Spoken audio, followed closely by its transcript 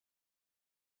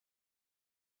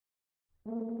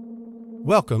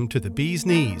Welcome to The Bee's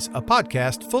Knees, a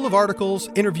podcast full of articles,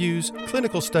 interviews,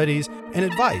 clinical studies, and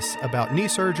advice about knee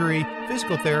surgery,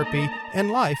 physical therapy,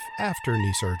 and life after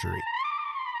knee surgery.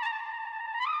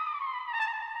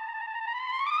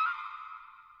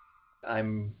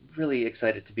 I'm really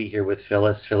excited to be here with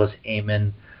Phyllis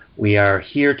Ayman. We are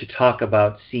here to talk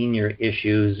about senior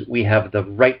issues. We have the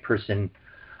right person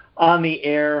on the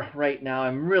air right now.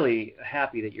 I'm really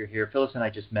happy that you're here. Phyllis and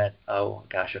I just met, a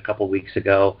couple weeks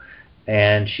ago,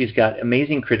 and she's got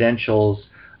amazing credentials.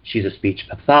 She's a speech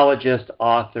pathologist,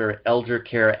 author,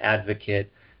 eldercare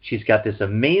advocate. She's got this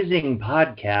amazing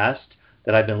podcast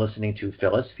that I've been listening to,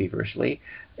 Phyllis, feverishly,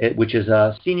 which is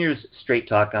a Seniors Straight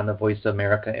Talk on the Voice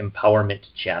America Empowerment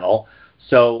channel.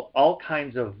 So all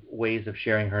kinds of ways of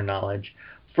sharing her knowledge.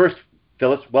 First,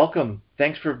 Phyllis, welcome.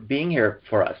 Thanks for being here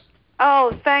for us.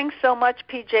 Oh, thanks so much,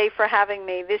 PJ, for having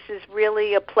me. This is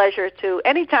really a pleasure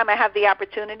anytime I have the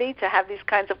opportunity to have these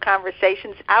kinds of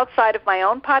conversations outside of my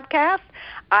own podcast,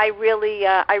 I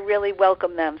really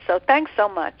welcome them. So thanks so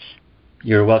much.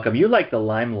 You're welcome. You like the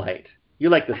limelight. You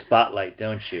like the spotlight,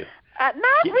 don't you?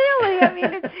 Not really. I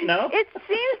mean, No? It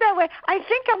seems that way. I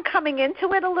think I'm coming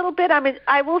into it a little bit.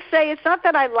 I will say it's not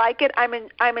that I like it. I'm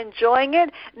enjoying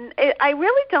it. I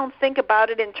really don't think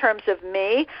about it in terms of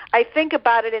me. I think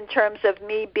about it in terms of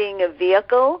me being a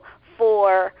vehicle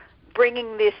for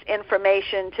bringing this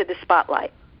information to the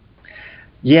spotlight.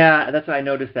 Yeah, that's what I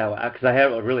noticed that, because I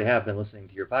really have been listening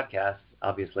to your podcast,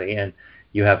 obviously, and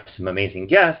you have some amazing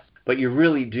guests, but you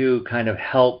really do kind of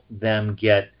help them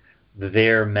get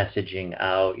their messaging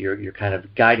out. You're kind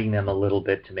of guiding them a little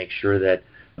bit to make sure that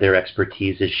their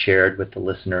expertise is shared with the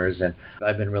listeners, and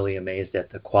I've been really amazed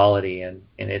at the quality, and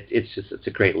it's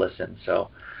a great listen. So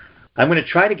I'm going to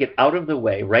try to get out of the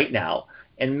way right now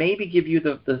and maybe give you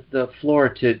the floor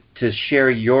to share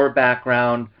your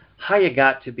background, how you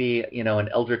got to be an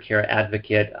eldercare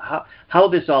advocate, how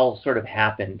this all sort of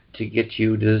happened to get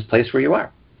you to this place where you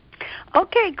are.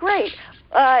 Okay, great.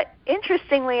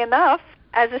 Interestingly enough,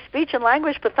 as a speech and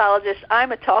language pathologist,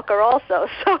 I'm a talker also.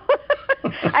 So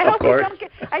I hope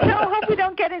we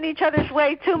don't get in each other's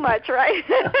way too much, right?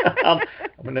 I'm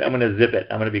gonna zip it.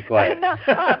 I'm gonna be quiet.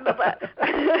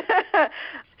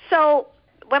 So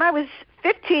when I was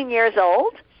 15 years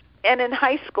old and in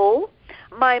high school,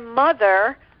 my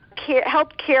mother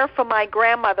helped care for my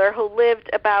grandmother, who lived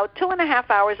about 2.5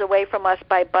 hours away from us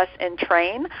by bus and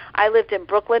train. I lived in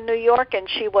Brooklyn, New York, and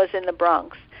she was in the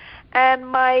Bronx. And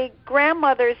my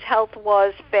grandmother's health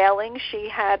was failing. She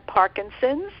had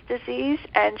Parkinson's disease,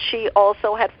 and she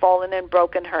also had fallen and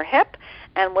broken her hip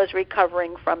and was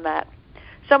recovering from that.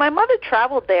 So my mother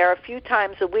traveled there a few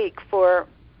times a week for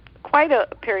quite a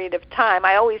period of time.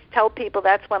 I always tell people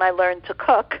that's when I learned to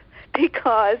cook,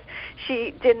 because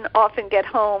she didn't often get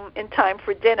home in time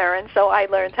for dinner, and so I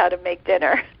learned how to make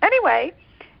dinner. Anyway,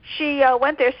 she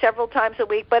went there several times a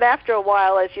week, but after a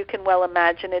while, as you can well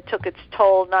imagine, it took its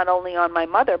toll not only on my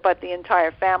mother, but the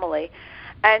entire family.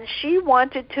 And she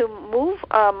wanted to move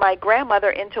my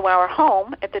grandmother into our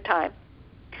home at the time.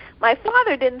 My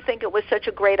father didn't think it was such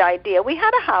a great idea. We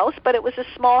had a house, but it was a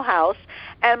small house,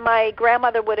 and my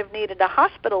grandmother would have needed a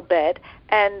hospital bed,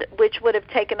 and which would have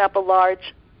taken up a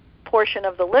large portion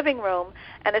of the living room,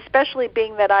 and especially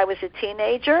being that I was a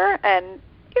teenager and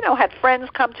had friends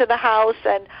come to the house,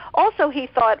 and also he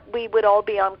thought we would all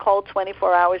be on call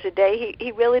 24 hours a day.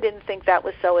 He really didn't think that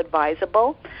was so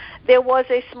advisable. There was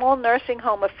a small nursing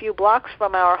home a few blocks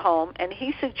from our home, and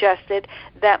he suggested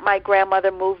that my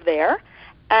grandmother move there,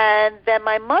 and then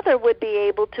my mother would be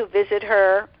able to visit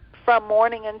her from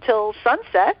morning until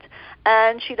sunset,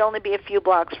 and she'd only be a few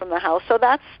blocks from the house. So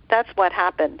that's what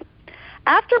happened.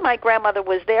 After my grandmother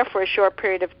was there for a short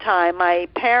period of time, my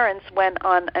parents went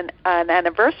on an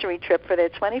anniversary trip for their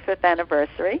 25th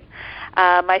anniversary.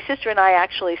 My sister and I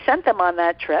actually sent them on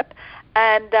that trip.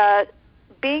 And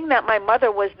being that my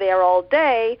mother was there all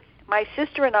day, my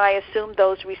sister and I assumed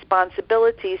those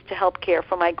responsibilities to help care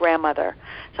for my grandmother.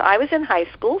 So I was in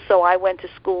high school, so I went to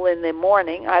school in the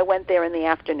morning. I went there in the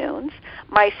afternoons.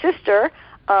 My sister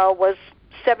was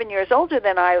 7 years older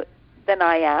than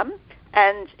I am,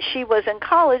 and she was in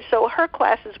college, so her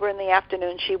classes were in the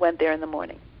afternoon. She went there in the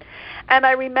morning. And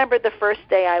I remember the first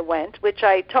day I went, which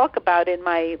I talk about in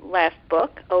my last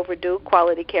book, Overdue,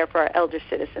 Quality Care for Our Elder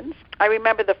Citizens. I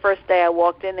remember the first day I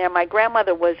walked in there. My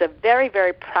grandmother was a very,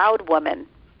 very proud woman.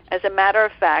 As a matter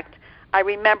of fact, I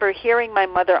remember hearing my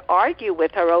mother argue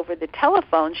with her over the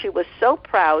telephone. She was so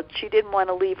proud she didn't want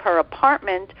to leave her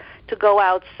apartment to go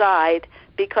outside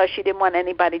because she didn't want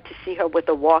anybody to see her with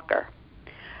a walker.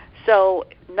 So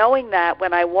knowing that,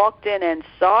 when I walked in and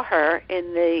saw her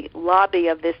in the lobby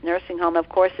of this nursing home, of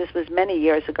course this was many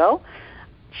years ago,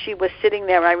 she was sitting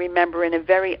there, I remember, in a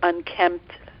very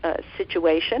unkempt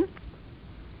situation.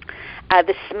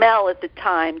 The smell at the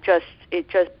time just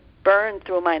burned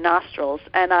through my nostrils,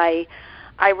 and I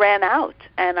ran out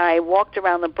and I walked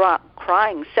around the block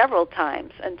crying several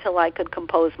times until I could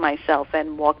compose myself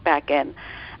and walk back in.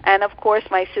 And of course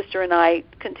my sister and I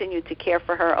continued to care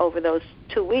for her over those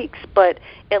 2 weeks, but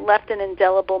it left an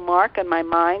indelible mark on my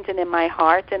mind and in my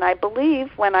heart. And I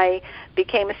believe when I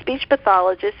became a speech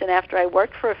pathologist and after I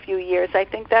worked for a few years, I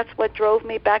think that's what drove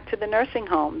me back to the nursing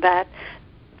home, that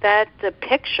the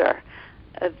picture,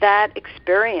 that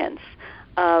experience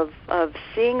of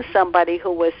seeing somebody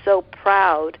who was so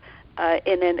proud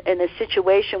in a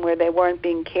situation where they weren't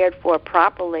being cared for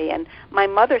properly. And my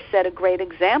mother set a great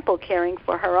example caring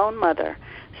for her own mother.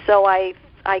 So I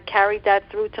carried that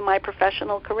through to my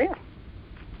professional career.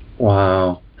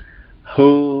 Wow.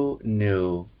 Who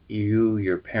knew, you,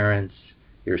 your parents,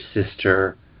 your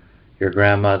sister, your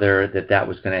grandmother, that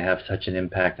was going to have such an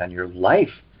impact on your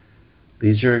life?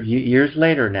 These are years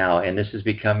later now, and this has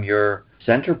become your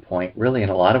center point, really, in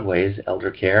a lot of ways, elder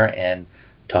care and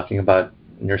talking about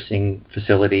nursing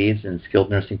facilities and skilled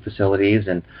nursing facilities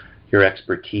and your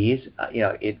expertise.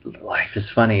 Life is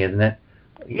funny, isn't it?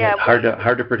 Yeah, hard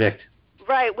to predict.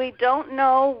 Right. We don't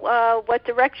know what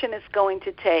direction it's going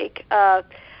to take. I've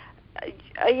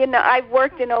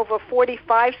worked in over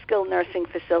 45 skilled nursing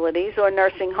facilities or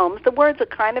nursing homes. The words are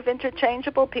kind of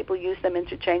interchangeable. People use them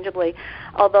interchangeably,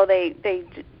 although they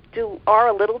are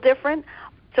a little different.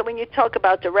 So when you talk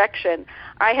about direction,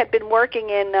 I had worked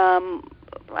in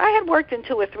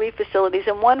 2 or 3 facilities,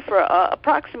 and one for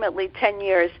approximately 10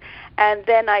 years, and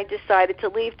then I decided to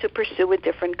leave to pursue a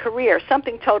different career,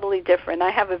 something totally different. I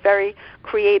have a very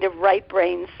creative right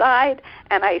brain side,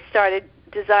 and I started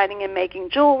designing and making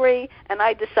jewelry, and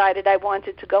I decided I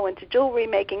wanted to go into jewelry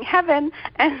making heaven,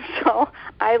 and so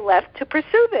I left to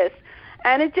pursue this.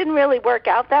 And it didn't really work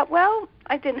out that well.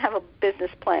 I didn't have a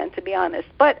business plan, to be honest.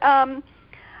 But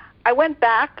I went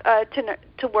back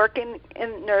to working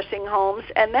in nursing homes,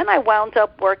 and then I wound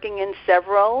up working in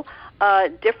several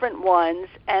different ones.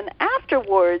 And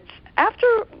afterwards, after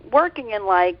working in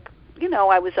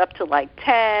I was up to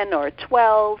 10 or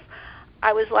 12,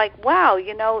 I was like, wow,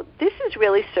 this is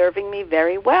really serving me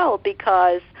very well,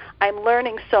 because I'm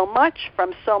learning so much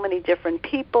from so many different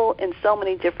people in so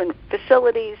many different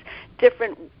facilities,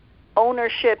 different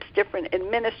ownerships, different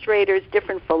administrators,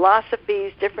 different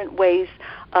philosophies, different ways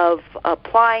of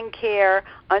applying care,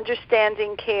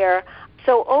 understanding care.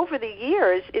 So over the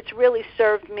years, it's really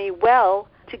served me well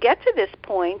to get to this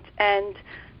point and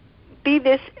be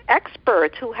this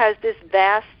expert who has this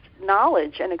vast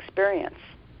knowledge and experience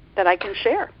that I can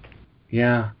share.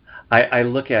 Yeah. I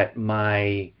look at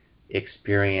my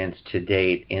experience to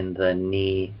date in the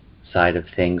knee side of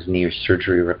things, knee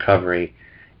surgery recovery,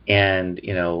 and,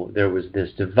 there was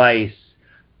this device,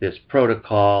 this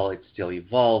protocol, it's still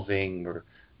evolving or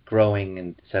growing,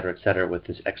 and et cetera, with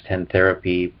this X10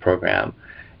 therapy program.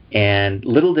 And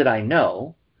little did I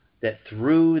know that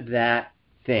through that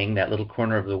thing, that little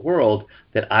corner of the world,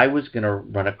 that I was going to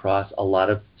run across a lot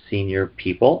of senior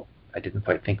people. I didn't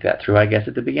quite think that through, I guess,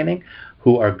 at the beginning,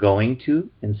 who are going to,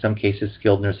 in some cases,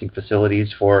 skilled nursing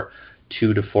facilities for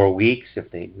 2 to 4 weeks, if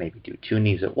they maybe do 2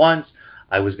 knees at once.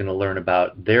 I was going to learn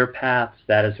about their paths,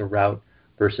 that is a route,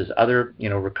 versus other,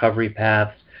 recovery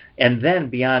paths. And then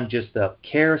beyond just the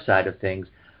care side of things,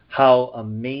 how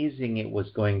amazing it was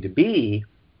going to be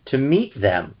to meet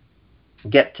them,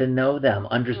 get to know them,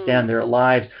 understand their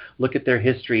lives, look at their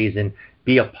histories, and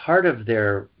be a part of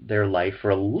their life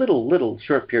for a little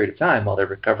short period of time while they're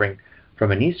recovering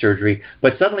from a knee surgery,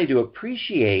 but suddenly to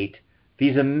appreciate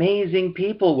these amazing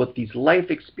people with these life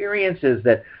experiences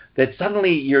that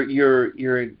suddenly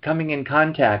you're coming in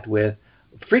contact with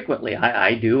frequently.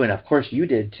 I do, and of course you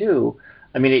did too.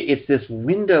 I mean, it's this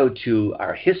window to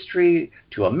our history,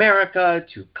 to America,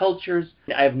 to cultures.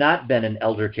 I have not been an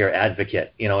elder care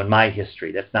advocate, in my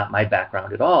history. That's not my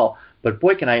background at all. But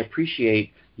boy, can I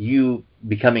appreciate you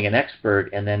becoming an expert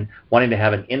and then wanting to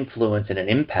have an influence and an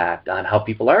impact on how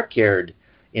people are cared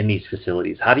in these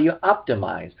facilities. How do you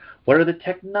optimize? What are the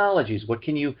technologies?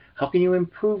 How can you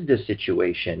improve this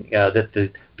situation that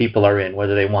the people are in,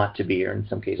 whether they want to be or in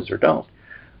some cases or don't?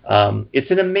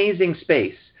 It's an amazing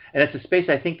space. And it's a space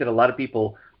I think that a lot of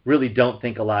people really don't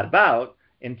think a lot about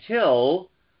until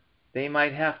they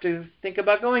might have to think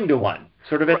about going to one,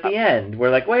 sort of at the end. We're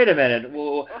like, wait a minute,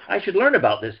 well, I should learn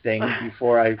about this thing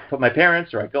before I put my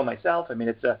parents or I go myself. I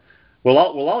mean, we'll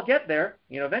all get there,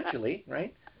 eventually,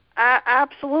 right?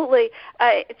 Absolutely.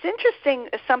 It's interesting,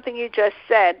 something you just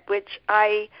said, which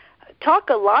I talk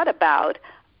a lot about,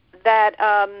 that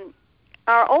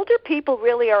our older people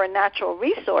really are a natural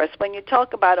resource. When you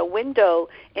talk about a window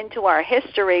into our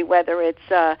history, whether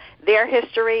it's their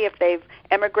history, if they've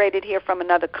emigrated here from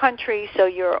another country, so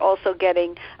you're also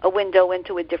getting a window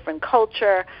into a different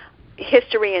culture,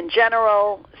 history in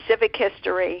general, civic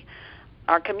history,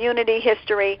 our community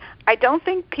history. I don't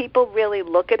think people really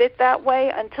look at it that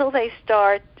way until they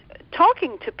start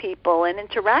talking to people and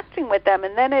interacting with them,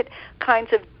 and then it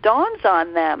kind of dawns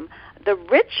on them the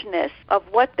richness of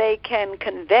what they can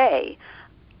convey.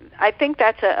 I think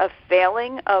that's a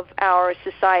failing of our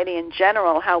society in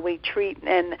general, how we treat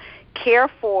and care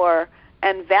for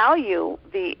and value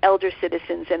the elder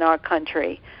citizens in our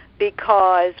country,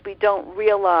 because we don't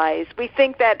realize, we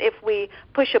think that if we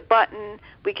push a button,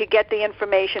 we could get the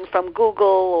information from Google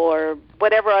or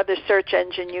whatever other search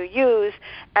engine you use,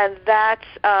 and that's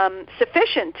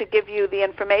sufficient to give you the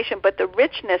information, but the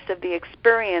richness of the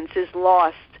experience is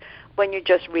lost when you're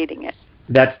just reading it.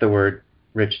 That's the word,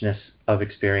 richness of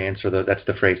experience, or that's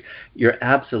the phrase. You're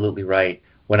absolutely right.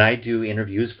 When I do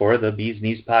interviews for the Bees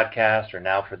Knees podcast, or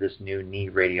now for this new Knee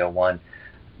Radio One,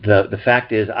 the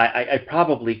fact is I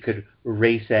probably could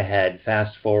race ahead,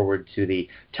 fast forward to the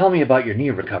tell me about your knee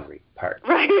recovery part.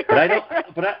 Right. But I don't.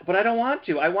 But I don't want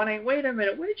to. I want to. Wait a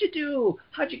minute. What did you do?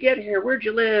 How'd you get here? Where'd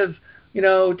you live?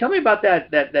 Tell me about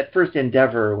that first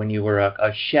endeavor when you were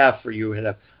a chef, or you had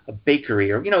a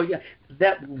bakery, or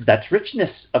that's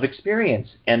richness of experience,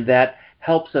 and that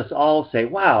helps us all say,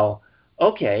 wow,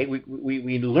 okay,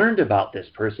 we learned about this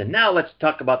person. Now let's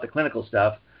talk about the clinical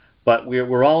stuff. But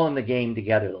we're all in the game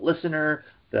together. The listener,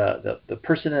 the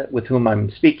person with whom I'm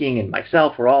speaking, and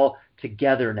myself, we're all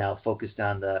together now, focused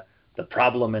on the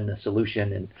problem and the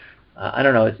solution. And I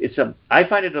don't know. I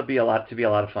find it'll be a lot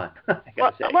of fun. I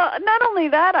gotta say. Well, not only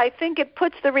that, I think it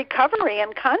puts the recovery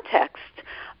in context.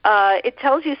 It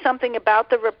tells you something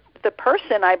about the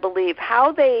person, I believe,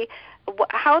 how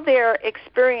their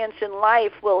experience in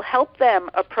life will help them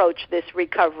approach this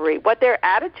recovery, what their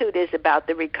attitude is about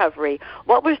the recovery,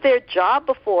 what was their job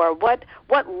before, what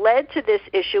led to this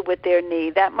issue with their knee.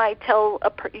 That might tell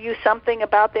you something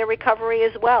about their recovery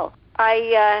as well.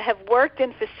 I have worked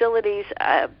in facilities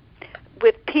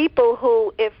with people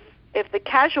who, if the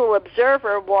casual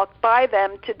observer walked by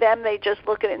them, to them they just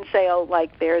look at it and say, oh,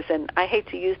 like there's I hate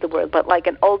to use the word, but like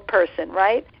an old person,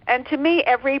 right? And to me,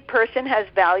 every person has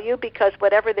value, because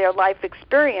whatever their life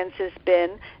experience has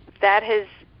been, that has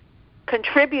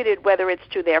contributed, whether it's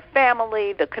to their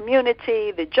family, the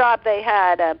community, the job they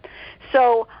had.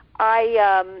 So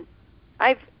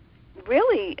I've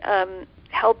really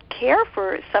helped care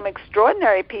for some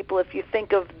extraordinary people, if you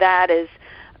think of that as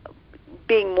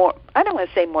being more, I don't want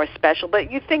to say more special, but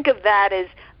you think of that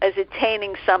as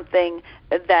attaining something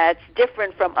that's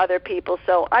different from other people.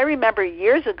 So I remember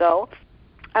years ago,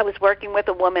 I was working with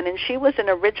a woman, and she was an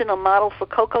original model for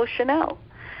Coco Chanel.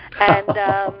 And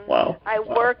wow. I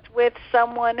worked with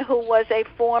someone who was a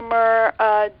former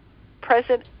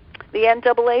president, the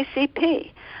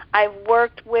NAACP. I've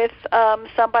worked with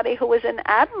somebody who was an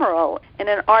admiral in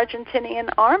an Argentinian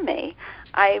army.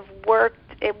 I've worked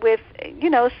with,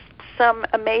 some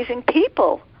amazing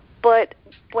people. But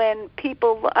when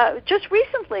people, just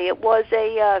recently, it was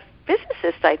a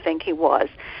physicist, I think he was,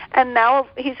 and now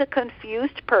he's a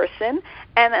confused person,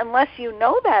 and unless you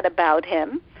know that about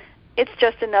him, it's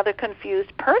just another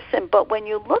confused person. But when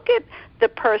you look at the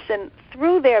person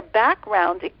through their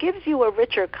background, it gives you a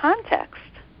richer context.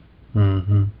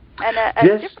 Mm-hmm. And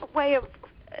a different way of,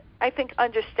 I think,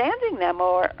 understanding them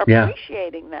or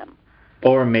appreciating them.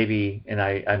 Or maybe, and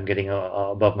I'm getting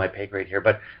above my pay grade here,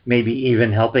 but maybe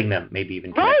even helping them, maybe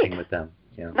even connecting with them.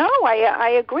 Yeah. No,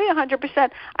 I agree 100%.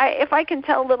 If I can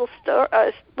tell a little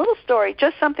story,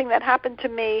 just something that happened to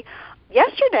me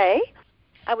yesterday.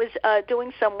 I was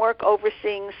doing some work,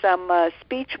 overseeing some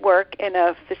speech work in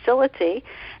a facility,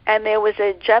 and there was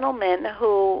a gentleman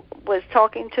who was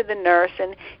talking to the nurse,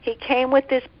 and he came with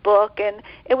this book, and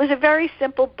it was a very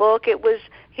simple book.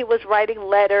 He was writing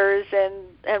letters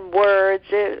and words.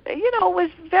 It was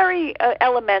very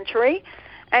elementary,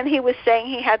 and he was saying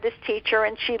he had this teacher,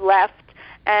 and she left,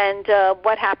 and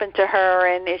what happened to her,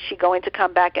 and is she going to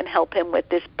come back and help him with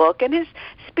this book? And his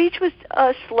speech was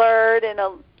slurred and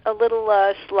a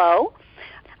little slow.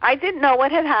 I didn't know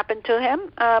what had happened to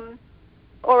him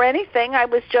or anything. I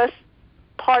was just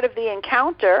part of the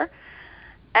encounter.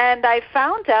 And I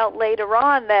found out later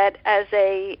on that as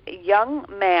a young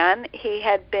man, he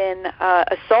had been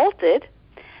assaulted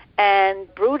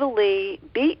and brutally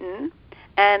beaten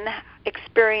and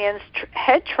experienced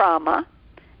head trauma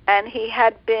and he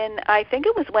had been, I think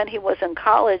it was when he was in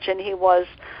college, and he was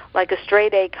like a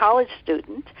straight A college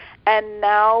student, and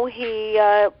now he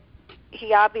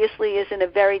obviously is in a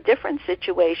very different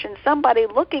situation. Somebody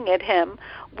looking at him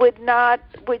would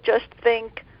just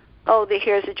think, oh,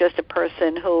 here's just a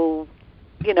person who,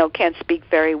 can't speak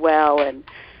very well, and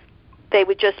they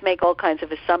would just make all kinds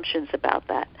of assumptions about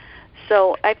that.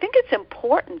 So I think it's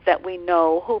important that we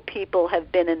know who people have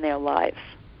been in their lives.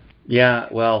 Yeah,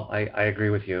 well, I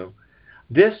agree with you.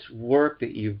 This work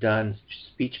that you've done,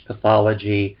 speech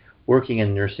pathology, working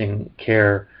in nursing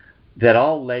care, that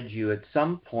all led you at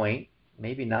some point,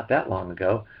 maybe not that long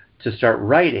ago, to start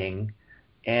writing.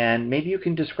 And maybe you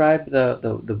can describe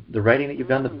the writing that you've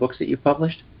done, the books that you've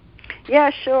published? Yeah,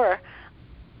 sure.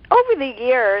 Over the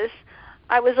years,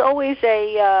 I was always a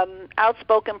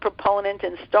outspoken proponent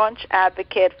and staunch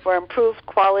advocate for improved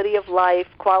quality of life,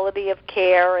 quality of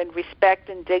care, and respect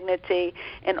and dignity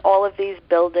in all of these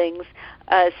buildings.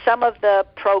 Some of the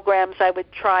programs I would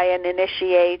try and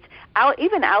initiate,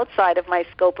 even outside of my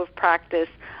scope of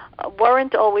practice,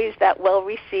 weren't always that well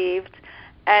received.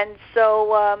 And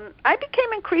so I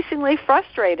became increasingly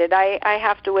frustrated, I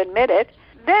have to admit it.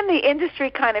 Then the industry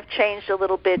kind of changed a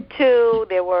little bit, too.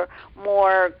 There were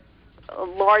more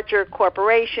larger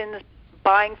corporations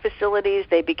buying facilities.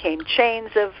 They became chains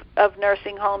of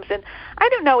nursing homes. And I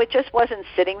don't know, it just wasn't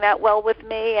sitting that well with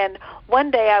me. And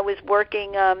one day I was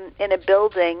working in a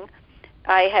building.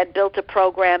 I had built a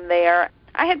program there.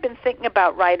 I had been thinking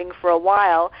about writing for a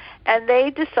while, and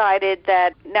they decided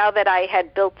that now that I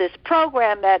had built this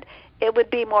program, that it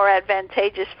would be more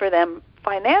advantageous for them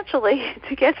financially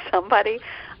to get somebody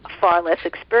far less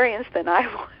experienced than I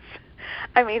was.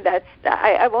 I mean,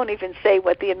 I won't even say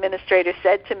what the administrator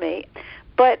said to me,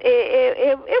 but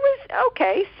it was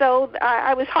okay. So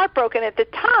I was heartbroken at the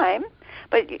time,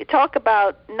 but you talk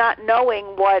about not knowing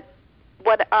what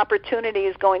opportunity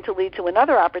is going to lead to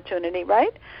another opportunity,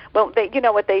 right? Well, you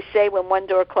know what they say, when one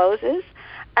door closes.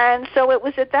 And so it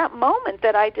was at that moment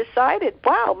that I decided,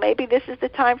 wow, maybe this is the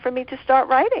time for me to start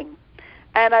writing.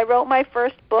 And I wrote my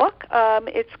first book.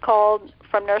 It's called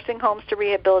From Nursing Homes to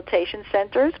Rehabilitation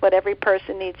Centers, What Every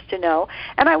Person Needs to Know.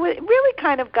 And I really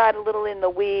kind of got a little in the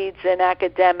weeds and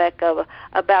academic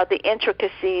about the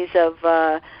intricacies of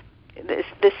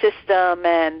the system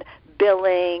and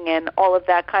billing and all of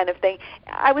that kind of thing.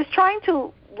 I was trying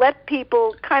to let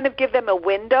people kind of give them a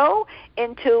window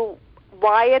into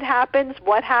why it happens,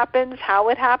 what happens, how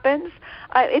it happens.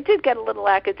 It did get a little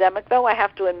academic, though, I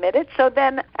have to admit it. So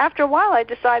then after a while, I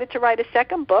decided to write a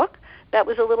second book that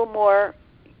was a little more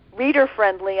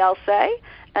reader-friendly, I'll say.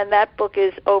 And that book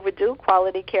is Overdue,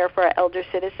 Quality Care for Our Elder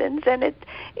Citizens. And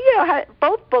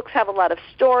both books have a lot of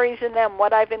stories in them,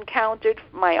 what I've encountered,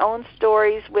 my own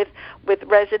stories with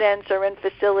residents or in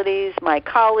facilities, my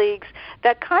colleagues,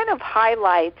 that kind of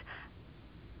highlight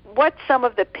what some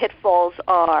of the pitfalls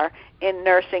are in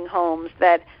nursing homes,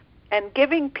 and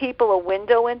giving people a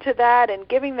window into that and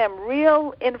giving them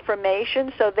real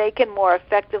information so they can more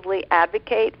effectively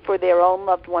advocate for their own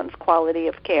loved ones' quality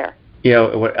of care.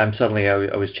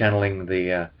 I was channeling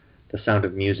the Sound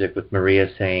of Music with Maria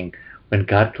saying, when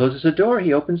God closes a door,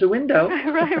 he opens a window.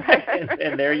 right.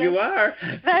 and there you are.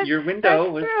 Your window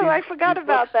was... That's true. I forgot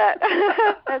about that.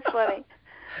 That's funny.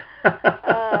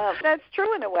 That's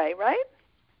true in a way, right?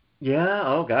 Yeah.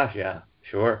 Oh, gosh, yeah.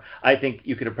 Sure. I think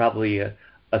you could probably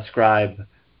ascribe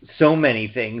so many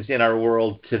things in our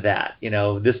world to that.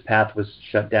 This path was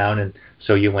shut down, and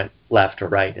so you went left or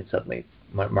right, and suddenly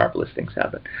marvelous things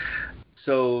happen.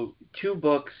 So 2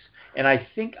 books, and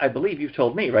I believe you've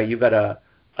told me, right? You've got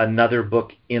another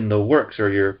book in the works, or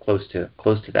you're close to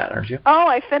that, aren't you? Oh,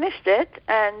 I finished it,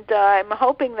 and I'm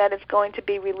hoping that it's going to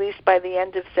be released by the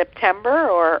end of September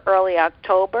or early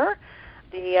October.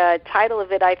 The title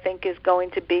of it, I think, is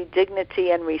going to be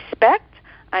Dignity and Respect.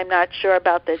 I'm not sure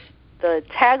about the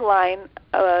tagline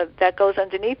that goes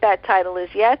underneath that title as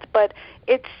yet, but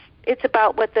it's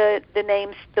about what the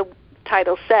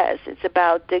title says. It's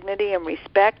about dignity and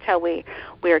respect, how we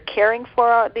are caring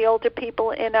for the older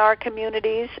people in our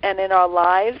communities and in our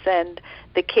lives, and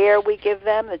the care we give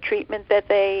them, the treatment that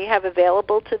they have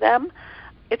available to them.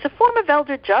 It's a form of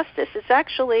elder justice. It's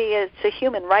a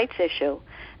human rights issue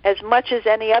as much as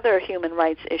any other human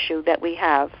rights issue that we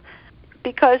have,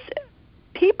 because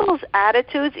people's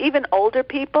attitudes, even older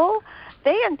people,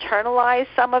 they internalize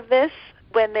some of this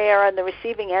when they are on the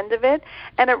receiving end of it,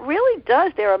 and it really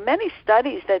does. There are many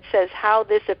studies that says how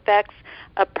this affects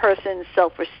a person's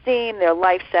self-esteem, their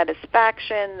life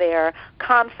satisfaction, their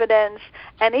confidence,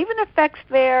 and even affects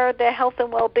their health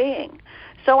and well-being.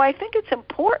 So I think it's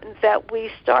important that we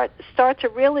start to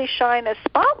really shine a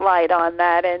spotlight on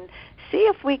that and see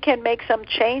if we can make some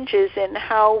changes in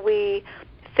how we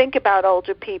think about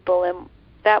older people, and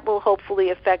that will hopefully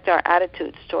affect our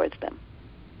attitudes towards them.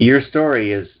 Your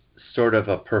story is sort of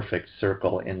a perfect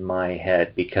circle in my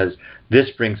head, because this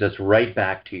brings us right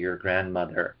back to your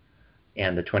grandmother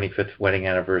and the 25th wedding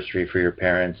anniversary for your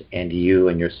parents, and you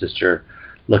and your sister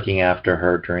looking after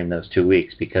her during those 2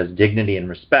 weeks, because dignity and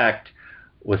respect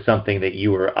was something that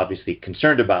you were obviously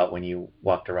concerned about when you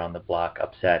walked around the block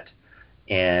upset,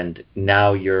 and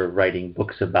now you're writing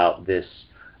books about this,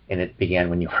 and it began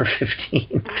when you were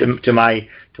 15. to my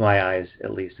eyes,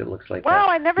 at least, it looks like. Wow,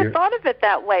 I never thought of it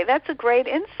that way. That's a great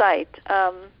insight.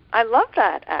 I love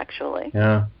that, actually.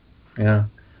 Yeah.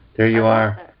 There you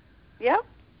are. Yeah.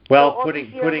 Well,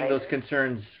 putting those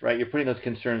concerns, right, you're putting those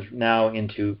concerns now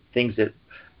into things that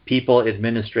people,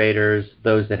 administrators,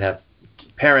 those that have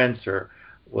parents or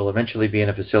will eventually be in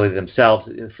a facility themselves,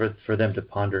 for them to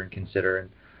ponder and consider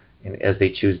and as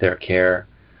they choose their care.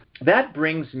 That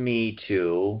brings me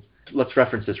to, let's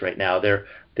reference this right now.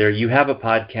 There you have a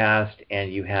podcast,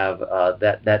 and you have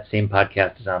that same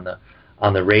podcast is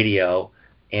on the radio,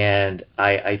 and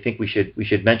I think we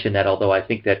should mention that, although I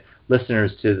think that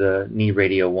listeners to the NE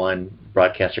Radio 1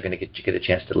 broadcast are going to get a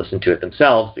chance to listen to it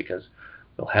themselves, because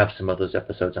we'll have some of those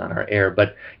episodes on our air.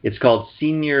 But it's called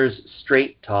Seniors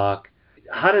Straight Talk.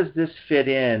 How does this fit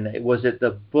in? Was it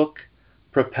the book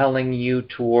propelling you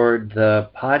toward the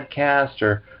podcast,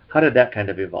 or how did that kind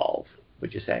of evolve,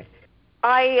 would you say?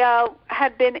 I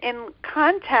had been in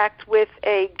contact with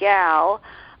a gal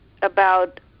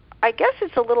about, I guess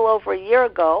it's a little over a year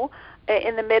ago,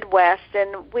 in the Midwest,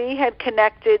 and we had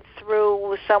connected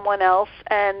through someone else,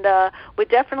 and we're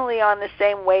definitely on the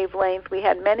same wavelength. We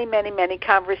had many, many, many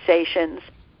conversations.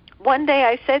 One day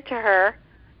I said to her,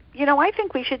 I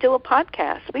think we should do a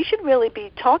podcast. We should really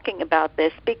be talking about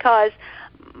this, because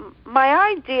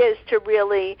my idea is to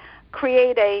really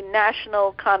create a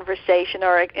national conversation,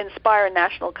 or inspire a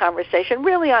national conversation,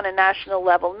 really on a national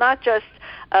level, not just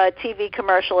a TV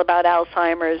commercial about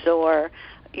Alzheimer's or,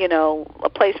 a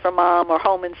place for mom or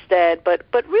home instead, but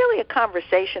really a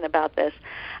conversation about this.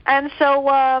 And so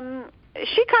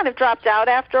she kind of dropped out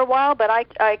after a while, but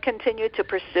I continued to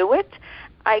pursue it.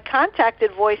 I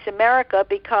contacted Voice America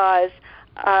because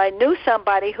I knew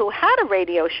somebody who had a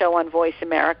radio show on Voice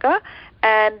America,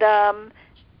 and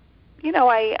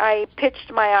I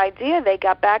pitched my idea. They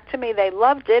got back to me. They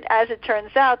loved it. As it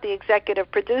turns out, the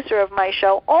executive producer of my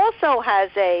show also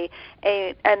has a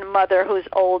mother who's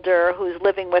older, who's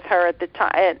living with her at the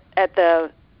time.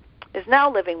 Is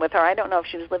now living with her. I don't know if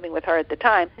she was living with her at the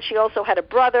time. She also had a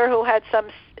brother who had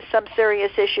some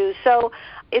serious issues. So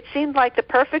it seemed like the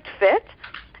perfect fit.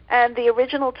 And the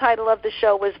original title of the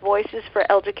show was Voices for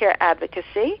Eldercare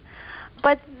Advocacy.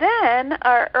 But then,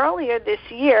 earlier this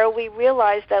year, we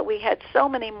realized that we had so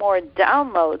many more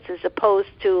downloads as opposed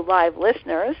to live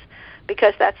listeners,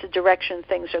 because that's the direction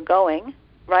things are going,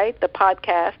 right? The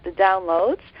podcast, the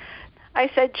downloads.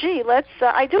 I said, gee,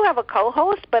 I do have a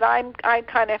co-host, but I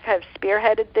kind of have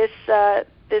spearheaded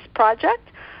this project.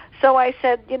 So I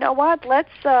said, you know what,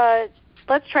 let's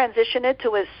transition it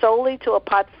solely to a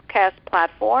podcast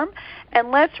platform, and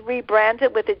let's rebrand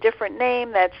it with a different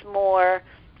name that's more,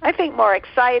 I think, more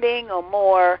exciting, or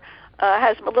more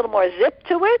has a little more zip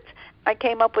to it. I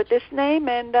came up with this name,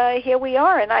 and here we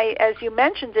are. And as you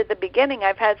mentioned at the beginning,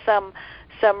 I've had some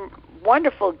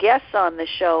wonderful guests on the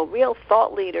show, real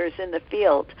thought leaders in the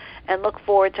field, and look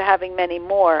forward to having many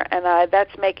more. And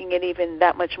that's making it even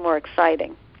that much more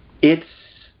exciting. It's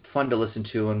fun to listen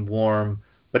to and warm,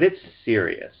 but it's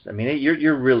serious. I mean,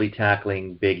 you're really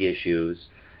tackling big issues,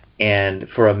 and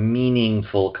for a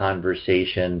meaningful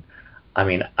conversation, I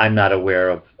mean, I'm not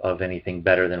aware of anything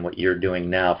better than what you're doing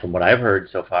now from what I've heard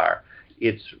so far.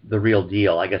 It's the real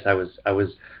deal. I guess I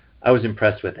was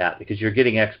impressed with that, because you're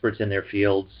getting experts in their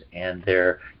fields, and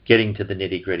they're getting to the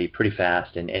nitty-gritty pretty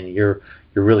fast, and you're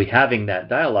really having that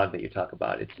dialogue that you talk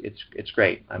about. It's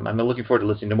great. I'm looking forward to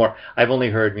listening to more. I've only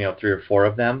heard 3 or 4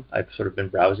 of them. I've sort of been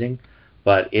browsing,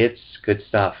 but it's good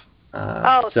stuff.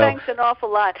 Thanks an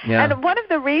awful lot. Yeah. And one of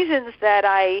the reasons that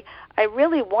I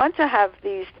really want to have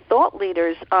these thought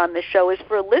leaders on the show is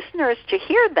for listeners to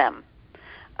hear them.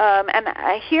 And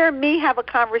hear me have a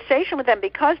conversation with them,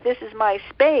 because this is my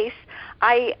space.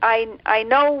 I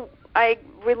know, I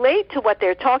relate to what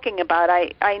they're talking about.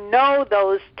 I know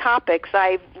those topics.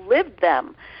 I've lived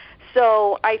them.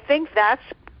 So I think that's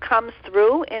comes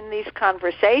through in these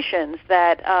conversations,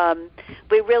 that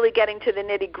we're really getting to the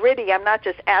nitty-gritty. I'm not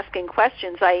just asking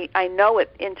questions. I know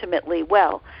it intimately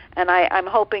well, and I'm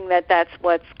hoping that that's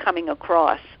what's coming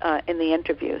across in the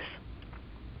interviews.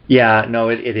 Yeah, no,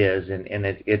 it is, and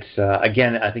it's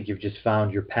again, I think you've just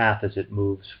found your path as it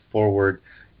moves forward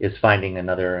is finding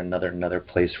another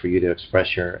place for you to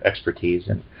express your expertise,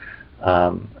 and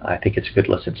I think it's a good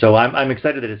listen. So I'm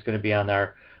excited that it's going to be on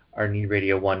our Knee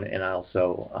Radio one, and I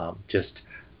also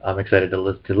I'm excited to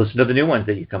listen to the new ones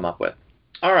that you come up with.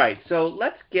 All right, so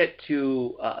let's get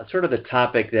to sort of the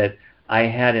topic that I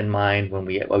had in mind when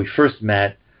we first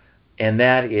met, and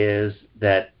that is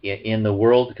that in the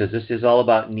world, because this is all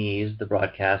about knees, the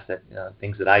broadcast, that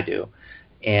things that I do,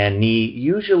 and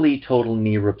usually total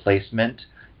knee replacement.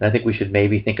 And I think we should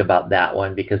maybe think about that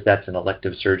one because that's an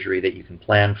elective surgery that you can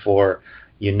plan for.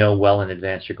 You know well in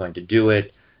advance you're going to do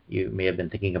it. You may have been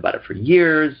thinking about it for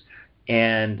years,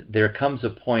 and there comes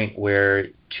a point where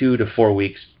 2 to 4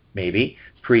 weeks maybe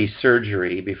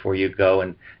pre-surgery before you go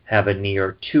and have a knee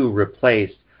or two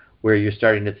replaced, where you're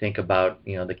starting to think about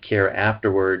the care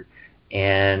afterward,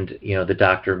 and the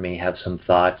doctor may have some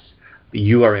thoughts.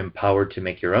 You are empowered to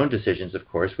make your own decisions, of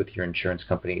course, with your insurance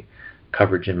company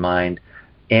coverage in mind.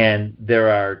 And there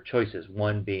are choices,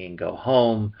 one being go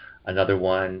home, another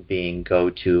one being go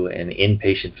to an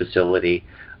inpatient facility,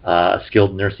 a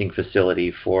skilled nursing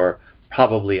facility for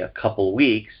probably a couple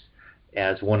weeks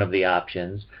as one of the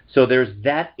options. So there's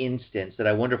that instance that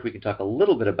I wonder if we can talk a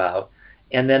little bit about.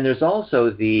 And then there's also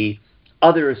the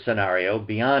other scenario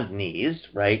beyond knees,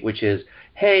 right, which is,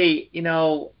 hey,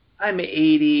 I'm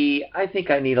 80, I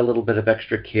think I need a little bit of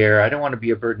extra care, I don't want to be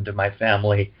a burden to my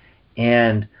family,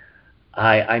 and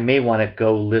I may want to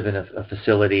go live in a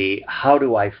facility. How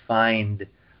do I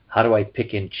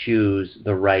pick and choose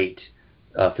the right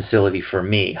facility for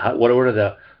me? What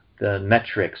are the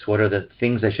metrics? What are the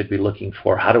things I should be looking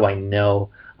for? How do I know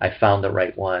I found the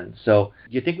right one? So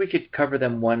do you think we could cover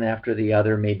them one after the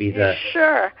other?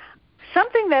 Sure.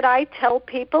 Something that I tell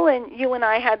people, and you and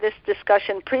I had this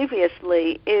discussion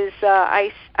previously, is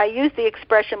I use the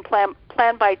expression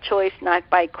plan by choice, not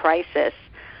by crisis.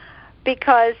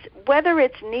 Because whether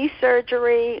it's knee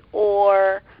surgery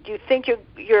or you think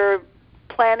you're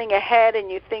planning ahead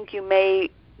and you think you may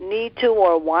need to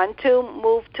or want to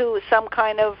move to some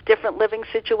kind of different living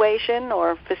situation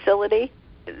or facility,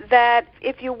 that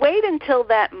if you wait until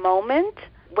that moment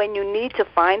when you need to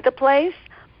find the place,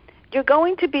 you're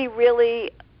going to be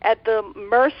really at the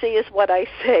mercy, is what I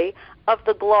say, of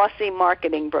the glossy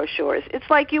marketing brochures. It's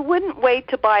like you wouldn't wait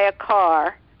to buy a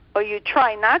car, or you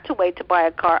try not to wait to buy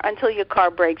a car until your car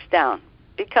breaks down.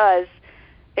 Because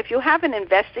if you haven't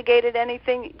investigated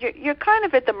anything, you're kind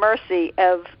of at the mercy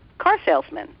of car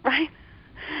salesmen, right?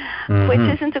 Mm-hmm.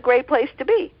 Which isn't a great place to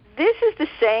be. This is the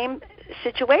same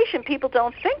situation. People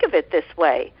don't think of it this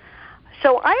way.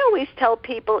 So I always tell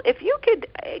people, if you could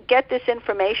get this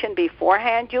information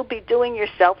beforehand, you'll be doing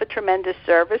yourself a tremendous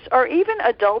service, or even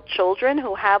adult children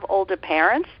who have older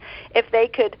parents, if they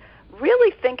could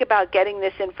really think about getting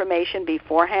this information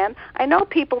beforehand. I know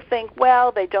people think,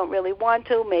 well, they don't really want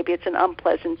to. Maybe it's an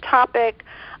unpleasant topic.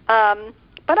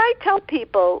 But I tell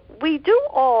people, we do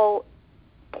all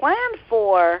plan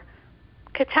for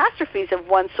catastrophes of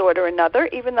one sort or another,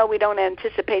 even though we don't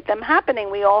anticipate them happening.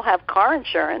 We all have car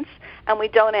insurance, and we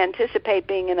don't anticipate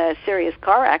being in a serious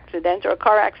car accident or a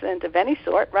car accident of any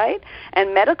sort, right?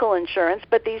 And medical insurance,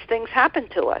 but these things happen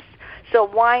to us. So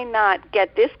why not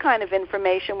get this kind of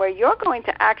information where you're going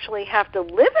to actually have to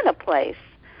live in a place?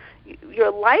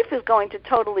 Your life is going to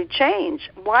totally change.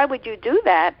 Why would you do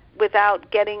that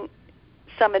without getting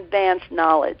some advanced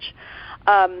knowledge?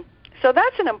 So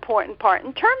that's an important part.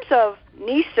 In terms of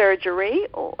knee surgery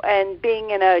and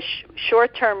being in a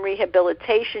short-term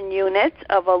rehabilitation unit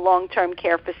of a long-term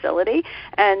care facility,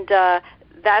 and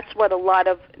that's what a lot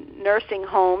of nursing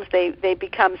homes, they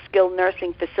become skilled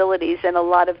nursing facilities, and a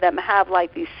lot of them have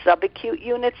like these subacute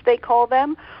units, they call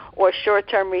them, or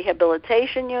short-term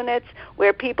rehabilitation units,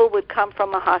 where people would come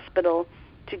from a hospital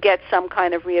to get some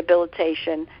kind of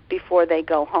rehabilitation before they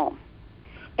go home.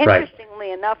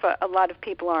 Interestingly enough, a lot of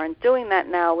people aren't doing that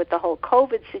now with the whole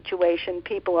COVID situation.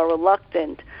 People are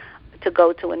reluctant to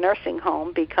go to a nursing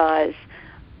home because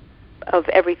of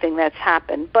everything that's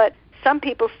happened. But some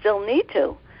people still need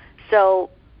to. So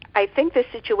I think the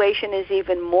situation is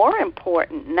even more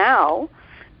important now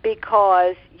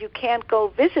because you can't go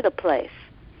visit a place.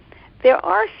 There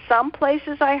are some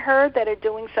places I heard that are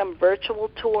doing some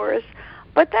virtual tours,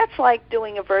 but that's like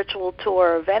doing a virtual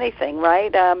tour of anything,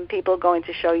 right? People are going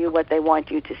to show you what they want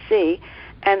you to see.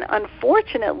 And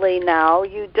unfortunately now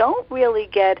you don't really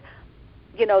get,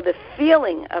 the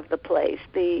feeling of the place.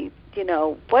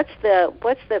 What's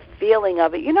the feeling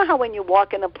of it? You know how when you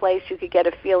walk in a place you could get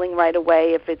a feeling right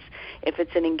away if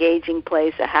it's an engaging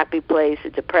place, a happy place, a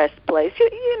depressed place.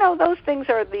 Those things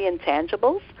are the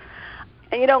intangibles.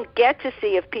 And you don't get to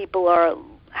see if people are,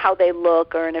 how they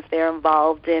look, or if they're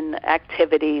involved in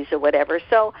activities or whatever.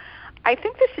 So I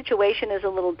think the situation is a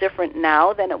little different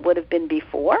now than it would have been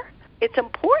before. It's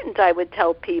important, I would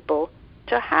tell people,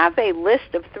 to have a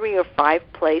list of 3 or 5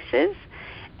 places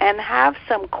and have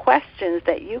some questions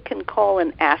that you can call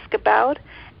and ask about,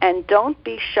 and don't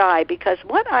be shy, because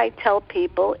what I tell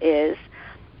people is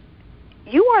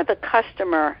you are the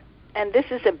customer, and this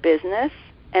is a business,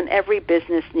 and every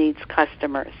business needs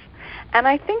customers. And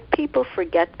I think people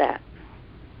forget that.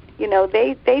 You know,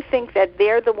 they think that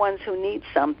they're the ones who need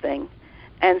something,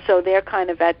 and so they're kind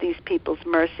of at these people's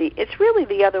mercy. It's really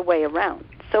the other way around.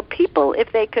 So people,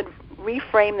 if they could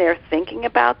reframe their thinking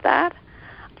about that.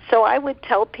 So I would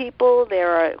tell people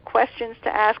there are questions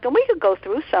to ask, and we could go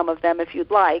through some of them if you'd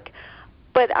like,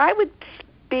 but I would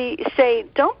say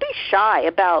don't be shy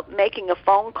about making a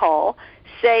phone call.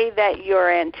 Say that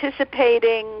you're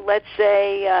anticipating, let's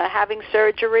say, having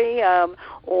surgery,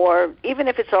 or even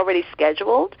if it's already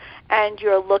scheduled, and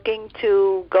you're looking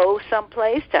to go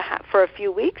someplace for a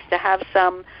few weeks to have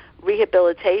some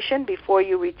rehabilitation before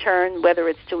you return, whether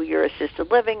it's to your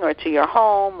assisted living or to your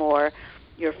home or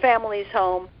your family's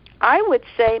home. I would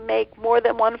say make more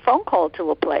than one phone call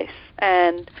to a place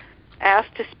and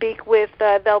ask to speak with,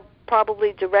 they'll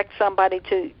probably direct somebody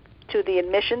to the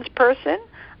admissions person.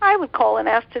 I would call and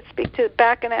ask to speak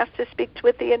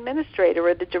with the administrator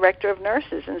or the director of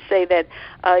nurses and say that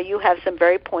you have some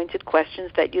very pointed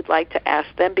questions that you'd like to ask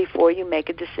them before you make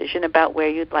a decision about where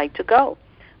you'd like to go.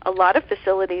 A lot of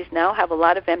facilities now have a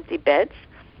lot of empty beds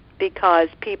because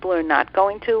people are not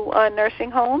going to nursing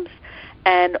homes,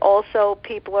 and also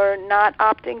people are not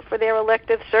opting for their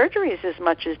elective surgeries as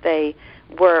much as they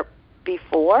were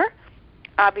before.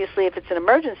 Obviously, if it's an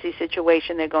emergency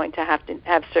situation, they're going to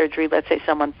have surgery. Let's say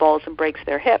someone falls and breaks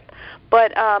their hip.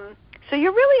 But so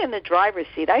you're really in the driver's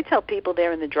seat. I tell people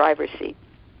they're in the driver's seat.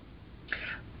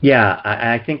 Yeah,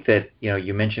 I think that,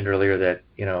 you mentioned earlier that,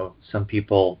 some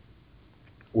people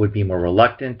would be more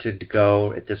reluctant to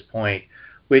go at this point,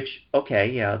 which, okay,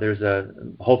 yeah, there's a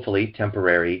hopefully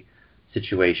temporary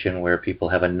situation where people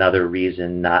have another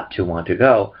reason not to want to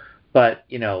go. But,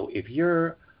 if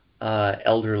you're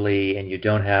elderly and you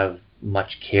don't have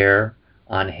much care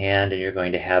on hand and you're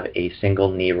going to have a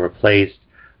single knee replaced,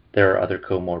 there are other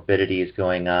comorbidities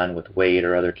going on with weight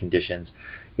or other conditions,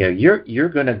 you're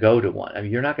going to go to one. I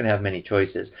mean, you're not going to have many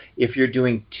choices. If you're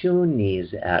doing 2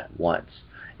 knees at once,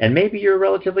 and maybe you're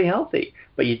relatively healthy,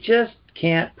 but you just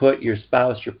can't put your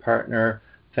spouse, your partner,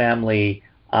 family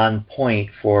on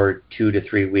point for 2 to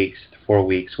 3 weeks, 4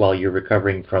 weeks while you're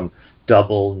recovering from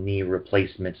double knee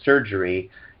replacement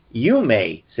surgery, you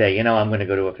may say, I'm going to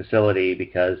go to a facility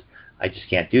because I just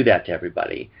can't do that to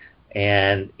everybody.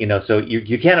 And, so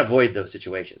you can't avoid those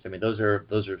situations. I mean, those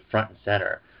are front and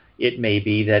center. It may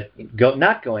be that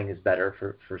not going is better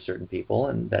for certain people,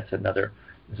 and that's another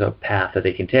path that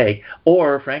they can take.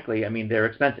 Or, frankly, I mean, they're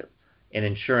expensive. And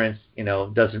insurance,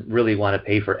 doesn't really want to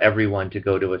pay for everyone to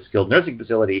go to a skilled nursing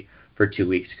facility for 2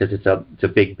 weeks because it's a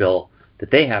big bill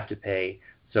that they have to pay.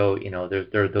 So,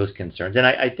 there are those concerns. And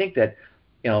I think that,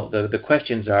 the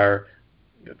questions are,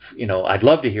 I'd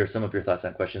love to hear some of your thoughts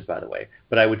on questions, by the way.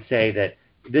 But I would say that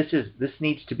this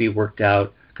needs to be worked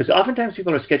out, because oftentimes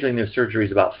people are scheduling their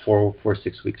surgeries about 4 or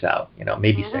 6 weeks out,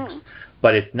 maybe 6.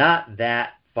 But it's not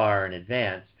that far in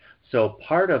advance. So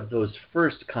part of those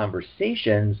first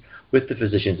conversations with the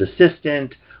physician's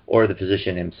assistant or the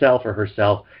physician himself or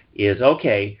herself is,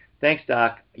 okay, thanks,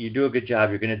 doc. You do a good job.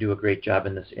 You're going to do a great job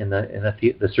in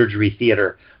the surgery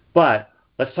theater. But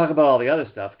let's talk about all the other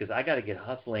stuff, because I got to get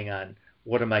hustling on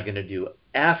what am I going to do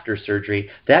after surgery.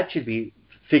 That should be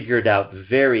figured out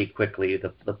very quickly,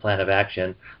 the plan of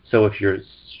action. So if you're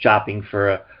shopping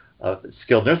for a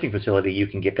skilled nursing facility, you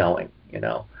can get going,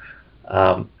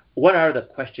 What are the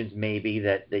questions maybe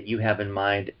that you have in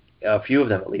mind, a few of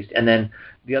them at least? And then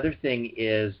the other thing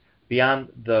is, beyond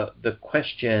the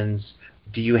questions,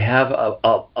 do you have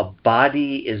a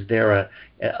body? Is there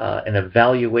an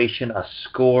evaluation, a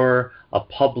score, a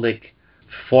public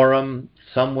forum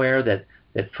somewhere that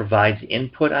provides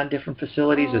input on different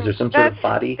facilities? Is there some sort of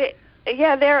body?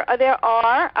 Yeah, there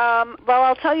are. Well,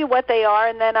 I'll tell you what they are,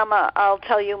 and then I'll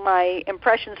tell you my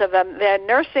impressions of them. The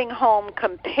Nursing Home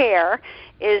Compare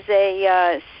is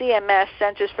a CMS,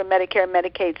 Centers for Medicare and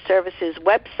Medicaid Services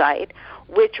website,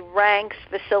 which ranks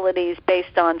facilities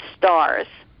based on stars.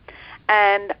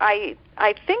 And I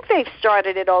think they've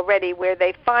started it already, where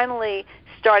they finally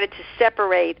started to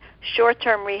separate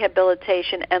short-term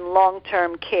rehabilitation and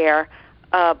long-term care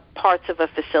parts of a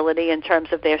facility in terms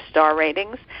of their star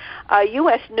ratings.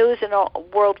 U.S. News and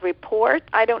World Report.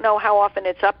 I don't know how often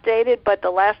it's updated, but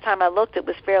the last time I looked, it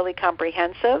was fairly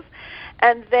comprehensive.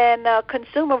 And then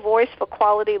Consumer Voice for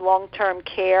Quality Long-Term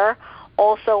Care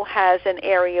also has an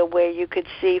area where you could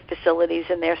see facilities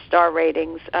and their star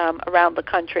ratings around the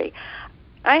country.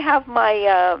 I have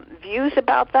my views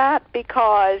about that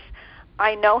because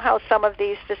I know how some of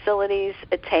these facilities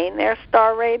attain their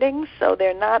star ratings, so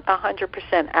they're not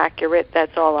 100% accurate.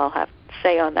 That's all I'll have to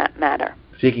say on that matter.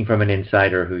 Speaking from an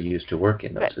insider who used to work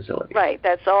in those facilities. Right,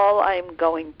 that's all I'm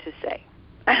going to say.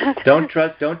 Don't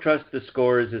trust the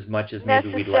scores as much as maybe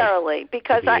we'd like. Necessarily,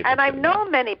 because I've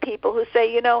known many people who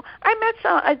say, I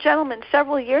met a gentleman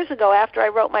several years ago after I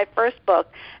wrote my first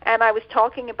book, and I was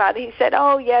talking about it. He said,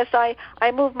 oh, yes, I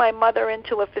moved my mother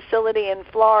into a facility in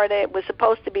Florida. It was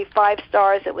supposed to be 5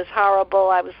 stars. It was horrible.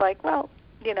 I was like, well,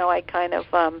 I kind of,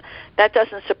 that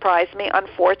doesn't surprise me,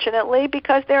 unfortunately,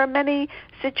 because there are many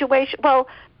situations. Well,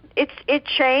 it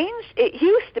changed. It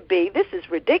used to be, this is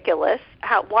ridiculous,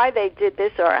 why they did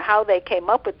this or how they came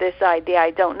up with this idea,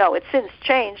 I don't know. It's since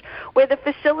changed, where the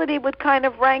facility would kind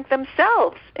of rank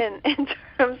themselves in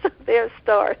terms of their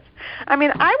stars. I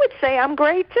mean, I would say I'm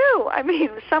great too. I mean,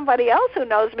 somebody else who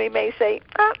knows me may say,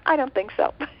 I don't think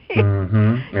so.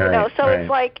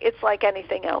 Right. It's like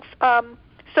anything else.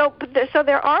 So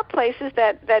there are places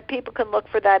that people can look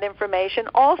for that information.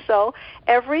 Also,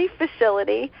 every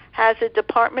facility has a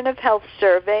Department of Health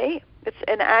survey. It's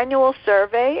an annual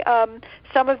survey.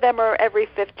 Some of them are every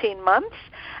 15 months.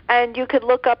 And you could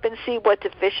look up and see what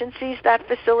deficiencies that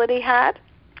facility had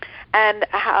and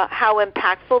how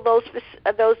impactful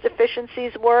those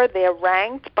deficiencies were. They're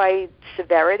ranked by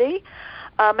severity.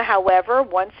 However,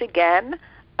 once again,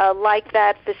 like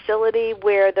that facility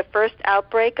where the first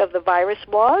outbreak of the virus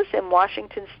was in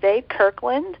Washington State,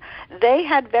 Kirkland, they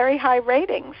had very high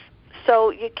ratings.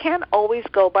 So you can't always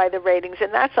go by the ratings,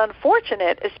 and that's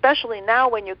unfortunate, especially now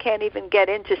when you can't even get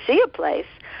in to see a place.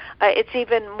 It's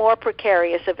even more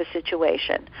precarious of a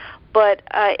situation. But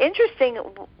interesting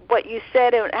what you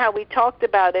said and how we talked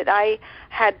about it. I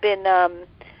had been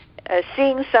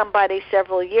seeing somebody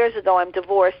several years ago. I'm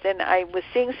divorced, and I was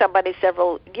seeing somebody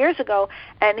several years ago,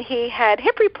 and he had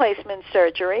hip replacement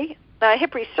surgery,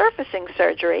 hip resurfacing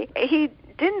surgery. He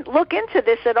didn't look into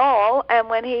this at all, and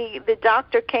when the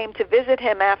doctor came to visit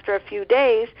him after a few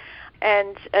days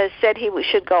and said he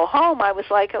should go home, I was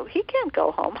like, oh, he can't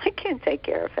go home. I can't take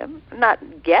care of him. Not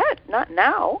yet, not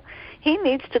now. He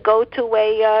needs to go to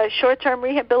a short-term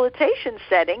rehabilitation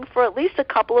setting for at least a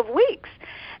couple of weeks.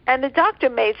 And the doctor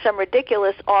made some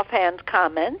ridiculous offhand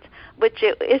comment, which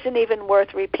it isn't even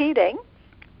worth repeating.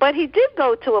 But he did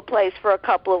go to a place for a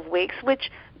couple of weeks,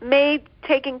 which made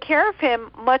taking care of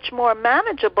him much more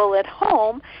manageable at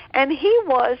home. And he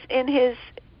was in his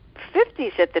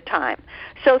 50s at the time.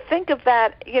 So think of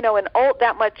that,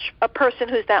 a person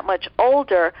who's that much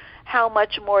older, how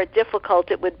much more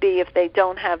difficult it would be if they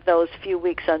don't have those few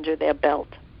weeks under their belt.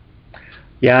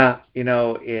 Yeah,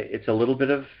 it's a little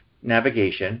bit of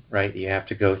navigation, right? You have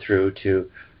to go through to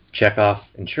check off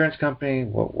insurance company.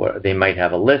 What they might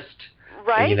have a list,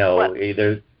 right?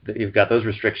 Either you've got those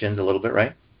restrictions a little bit,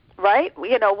 right? Right.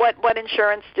 What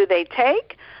insurance do they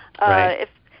take? Right. If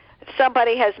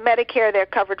somebody has Medicare, they're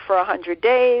covered for 100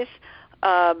 days,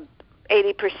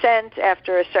 80%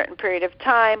 after a certain period of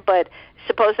time. But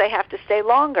suppose they have to stay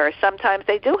longer. Sometimes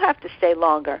they do have to stay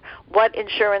longer. What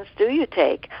insurance do you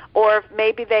take? Or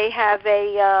maybe they have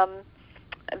they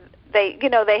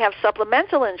have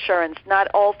supplemental insurance. Not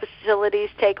all facilities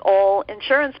take all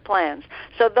insurance plans.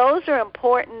 So those are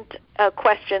important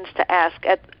questions to ask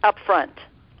up front.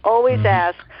 Always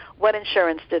ask, what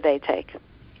insurance do they take?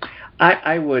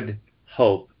 I would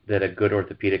hope that a good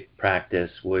orthopedic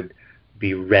practice would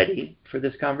be ready for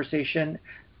this conversation.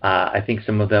 I think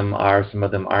some of them are, some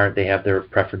of them aren't. They have their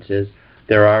preferences.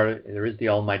 There is the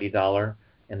almighty dollar,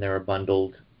 and there are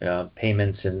bundled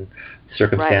payments and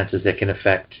circumstances that can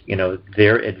affect,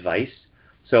 their advice.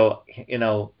 So,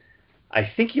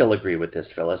 I think you'll agree with this,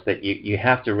 Phyllis, that you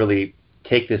have to really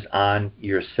take this on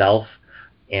yourself.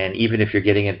 And even if you're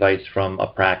getting advice from a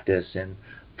practice and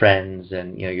friends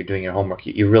and, you're doing your homework,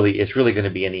 it's really going to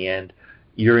be, in the end,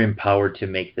 you're empowered to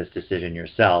make this decision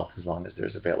yourself as long as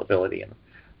there's availability and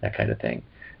that kind of thing.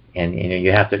 And,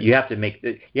 you have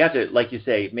to, like you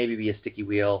say, maybe be a sticky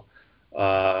wheel.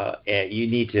 And you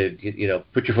need to,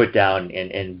 put your foot down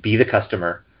and be the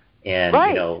customer and,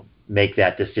 right. Make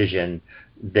that decision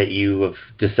that you have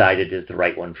decided is the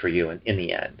right one for you in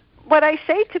the end. What I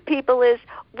say to people is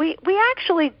we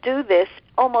actually do this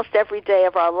almost every day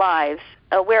of our lives.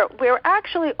 we're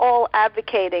actually all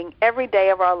advocating every day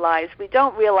of our lives. We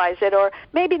don't realize it, or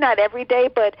maybe not every day,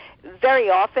 but very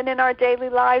often in our daily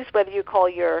lives, whether you call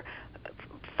your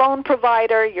phone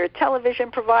provider, your television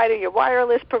provider, your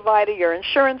wireless provider, your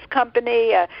insurance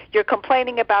company, you're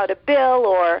complaining about a bill,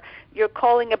 or you're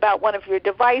calling about one of your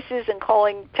devices and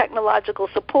calling technological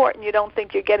support, and you don't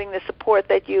think you're getting the support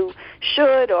that you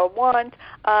should or want,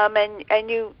 and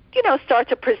you start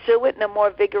to pursue it in a more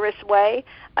vigorous way.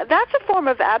 That's a form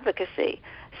of advocacy.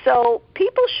 So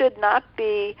people should not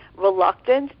be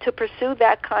reluctant to pursue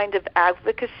that kind of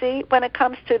advocacy when it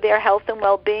comes to their health and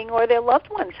well-being or their loved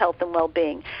ones' health and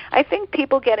well-being. I think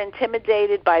people get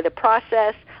intimidated by the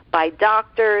process, by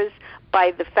doctors,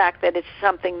 by the fact that it's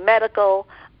something medical,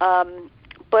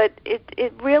 but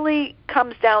it really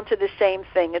comes down to the same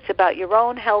thing. It's about your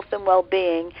own health and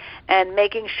well-being and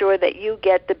making sure that you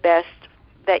get the best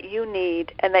that you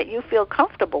need and that you feel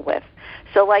comfortable with.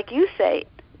 So like you say,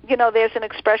 there's an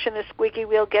expression, the squeaky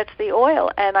wheel gets the oil,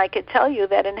 and I could tell you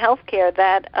that in healthcare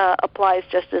that applies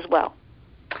just as well.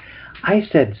 I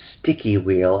said sticky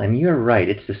wheel, and you're right.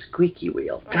 It's the squeaky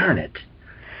wheel. Darn it.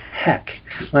 Heck.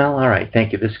 Well, all right.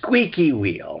 Thank you. The squeaky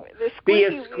wheel. Be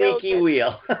a squeaky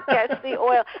wheel. Gets the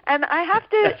oil. And I have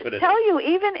to tell you,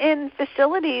 even in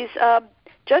facilities,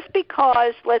 just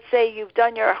because, let's say, you've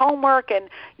done your homework and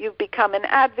you've become an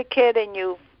advocate and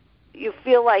you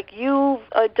feel like you've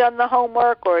done the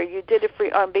homework or you did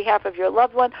it on behalf of your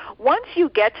loved one, once you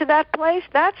get to that place,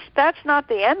 that's not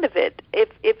the end of it.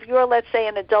 If you're, let's say,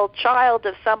 an adult child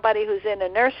of somebody who's in a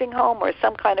nursing home or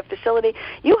some kind of facility,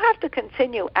 you have to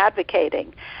continue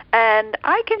advocating. And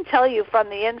I can tell you from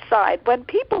the inside, when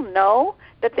people know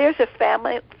that there's a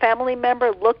family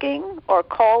member looking or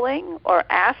calling or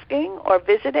asking or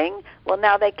visiting, well,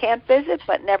 now they can't visit,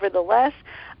 but nevertheless,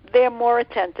 they're more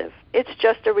attentive. It's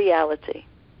just a reality.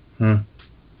 I'm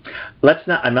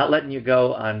not letting you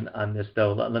go on this,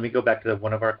 though. Let me go back to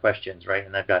one of our questions, right?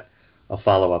 And I've got a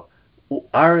follow-up.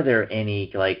 Are there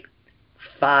any,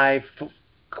 5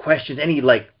 questions, any,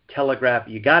 telegraph,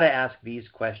 you got to ask these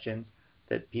questions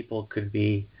that people could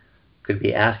be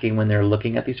asking when they're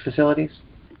looking at these facilities?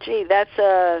 Gee, that's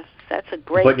a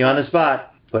great... Putting you on the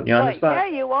spot. Yeah,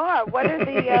 you are. What are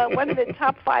the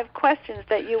top 5 questions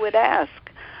that you would ask?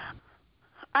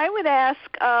 I would ask,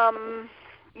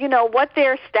 what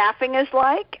their staffing is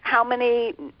like, how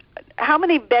many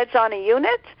beds on a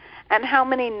unit, and how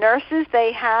many nurses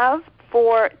they have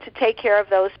to take care of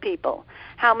those people.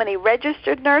 How many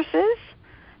registered nurses,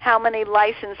 how many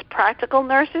licensed practical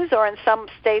nurses, or in some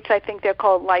states I think they're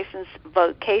called licensed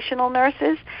vocational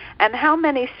nurses, and how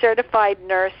many certified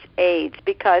nurse aides,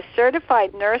 because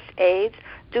certified nurse aides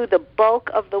do the bulk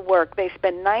of the work. They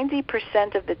spend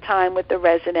 90% of the time with the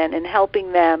resident in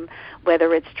helping them,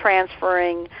 whether it's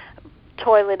transferring,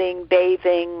 toileting,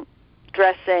 bathing,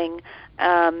 dressing.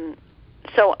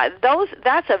 So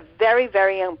that's a very,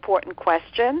 very important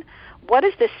question. What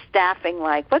is the staffing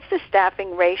like? What's the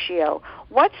staffing ratio?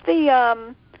 What's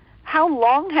the how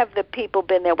long have the people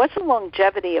been there? What's the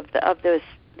longevity of the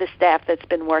staff that's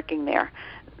been working there?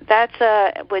 That's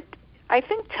I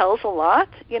think tells a lot.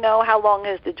 How long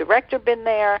has the director been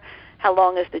there? How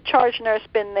long has the charge nurse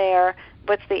been there?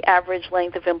 What's the average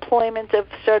length of employment of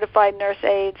certified nurse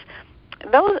aides?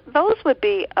 Those would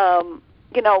be, one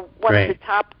Great. of the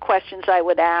top questions I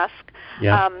would ask.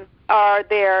 Yeah. Are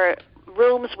there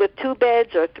rooms with 2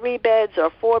 beds or 3 beds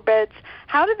or 4 beds?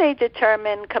 How do they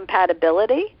determine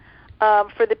compatibility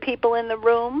for the people in the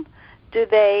room? Do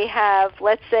they have,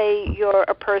 let's say you're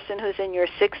a person who's in your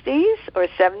 60s or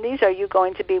 70s, are you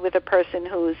going to be with a person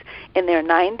who's in their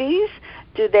 90s?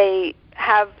 Do they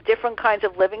have different kinds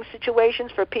of living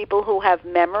situations for people who have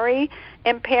memory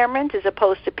impairment as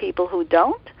opposed to people who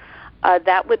don't?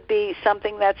 That would be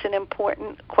something that's an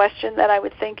important question that I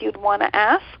would think you'd want to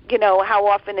ask. How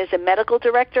often is a medical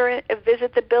director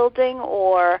visit the building?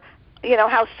 Or,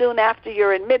 how soon after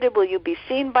you're admitted will you be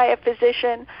seen by a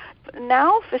physician?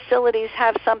 Now facilities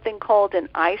have something called an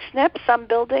I-SNP, some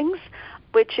buildings,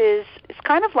 which is it's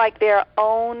kind of like their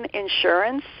own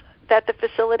insurance that the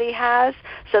facility has.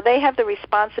 So they have the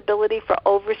responsibility for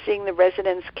overseeing the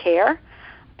residents' care.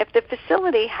 If the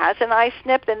facility has an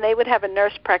I-SNP, then they would have a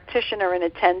nurse practitioner in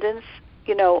attendance,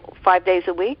 5 days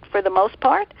a week for the most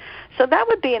part. So that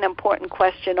would be an important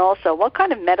question also. What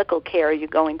kind of medical care are you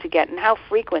going to get, and how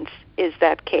frequent is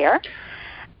that care?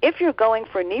 If you're going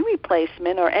for knee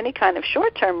replacement or any kind of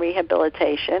short-term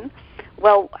rehabilitation,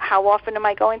 well, how often am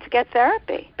I going to get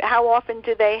therapy? How often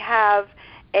do they have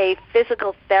a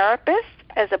physical therapist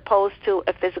as opposed to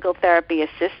a physical therapy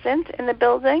assistant in the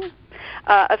building?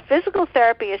 A physical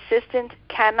therapy assistant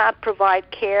cannot provide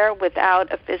care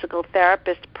without a physical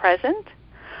therapist present.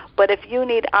 But if you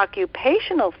need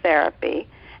occupational therapy,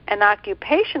 an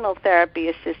occupational therapy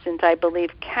assistant, I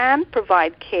believe, can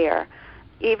provide care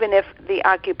even if the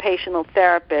occupational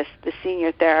therapist, the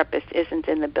senior therapist, isn't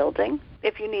in the building.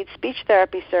 If you need speech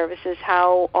therapy services,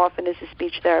 how often is a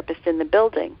speech therapist in the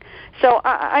building? So,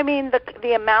 I mean,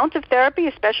 the amount of therapy,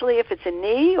 especially if it's a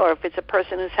knee or if it's a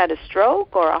person who's had a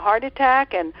stroke or a heart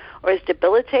attack or is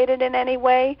debilitated in any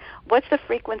way, what's the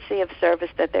frequency of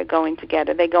service that they're going to get?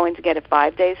 Are they going to get it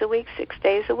 5 days a week, 6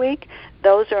 days a week?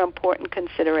 Those are important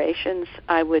considerations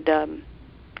I would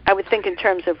think in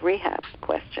terms of rehab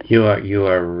questions. You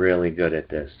are really good at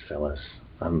this, Phyllis.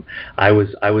 I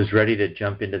was ready to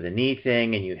jump into the knee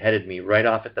thing, and you headed me right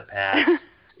off at the pass.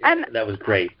 And that was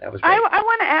great.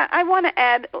 I want to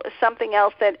add something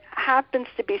else that happens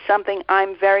to be something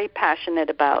I'm very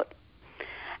passionate about,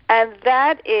 and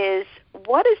that is,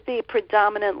 what is the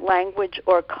predominant language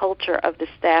or culture of the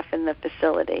staff in the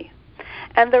facility?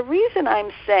 And the reason I'm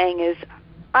saying is,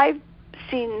 I've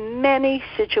seen many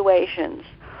situations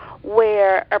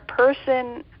where a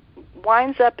person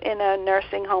winds up in a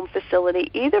nursing home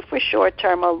facility, either for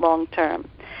short-term or long-term.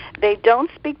 They don't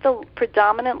speak the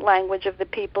predominant language of the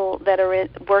people that are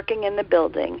working in the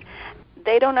building.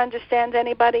 They don't understand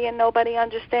anybody, and nobody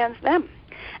understands them.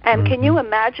 And can you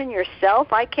imagine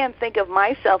yourself? I can't think of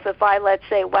myself if I, let's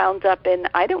say, wound up in,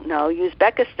 I don't know,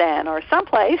 Uzbekistan or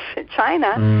someplace in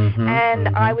China, and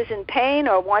I was in pain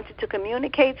or wanted to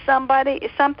communicate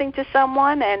something to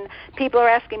someone, and people are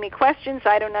asking me questions.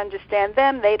 I don't understand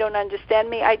them. They don't understand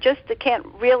me. I just can't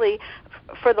really,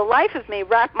 for the life of me,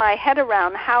 wrap my head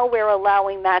around how we're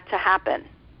allowing that to happen.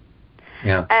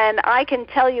 Yeah. And I can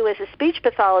tell you as a speech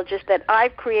pathologist that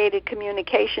I've created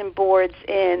communication boards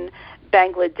in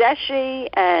Bangladeshi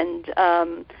and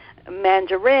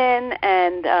Mandarin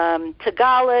and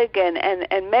Tagalog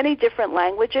and many different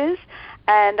languages.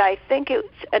 And I think it's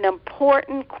an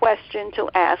important question to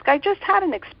ask. I just had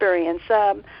an experience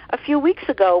a few weeks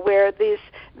ago where this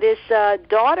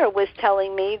daughter was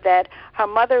telling me that her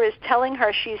mother is telling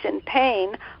her she's in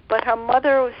pain, but her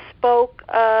mother spoke,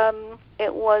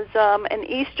 it was an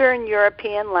Eastern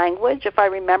European language, if I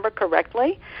remember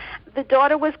correctly. The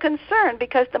daughter was concerned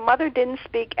because the mother didn't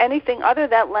speak anything other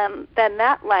than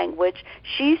that language.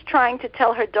 She's trying to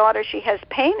tell her daughter she has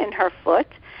pain in her foot,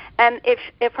 and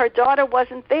if her daughter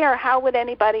wasn't there, how would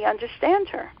anybody understand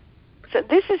her? So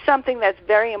this is something that's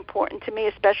very important to me,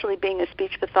 especially being a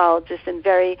speech pathologist and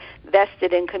very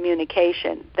vested in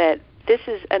communication, that this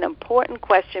is an important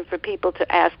question for people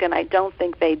to ask, and I don't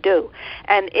think they do.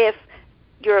 And if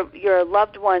your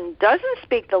loved one doesn't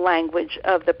speak the language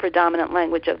of the predominant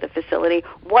language of the facility,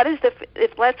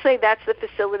 if let's say that's the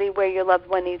facility where your loved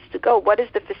one needs to go, what is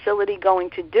the facility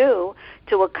going to do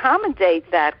to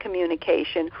accommodate that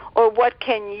communication? Or what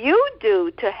can you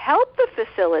do to help the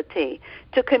facility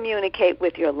to communicate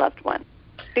with your loved one?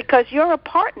 Because you're a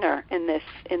partner in this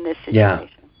situation. Yeah.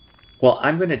 Well,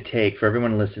 I'm going to take, for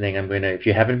everyone listening, if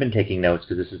you haven't been taking notes,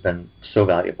 because this has been so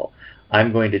valuable,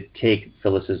 I'm going to take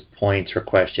Phyllis's points or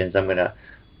questions. I'm going to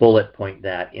bullet point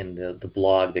that in the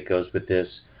blog that goes with this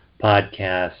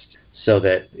podcast so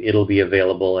that it'll be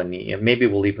available, and maybe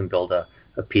we'll even build a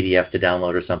PDF to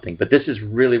download or something. But this is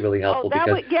really, really helpful. I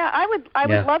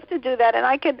would love to do that, and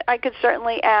I could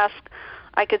certainly add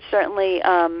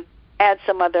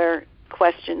some other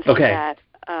questions to that.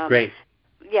 Great.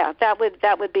 Yeah, that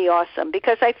would be awesome,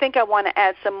 because I think I want to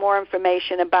add some more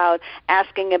information about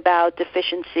asking about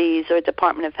deficiencies or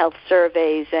Department of Health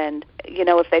surveys, and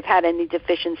if they've had any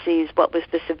deficiencies, what was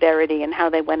the severity and how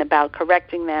they went about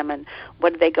correcting them, and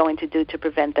what are they going to do to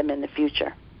prevent them in the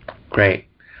future. Great.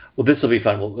 Well, this will be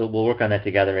fun. We'll work on that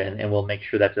together, and we'll make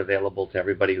sure that's available to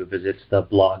everybody who visits the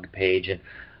blog page, and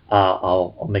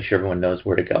I'll make sure everyone knows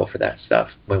where to go for that stuff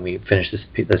when we finish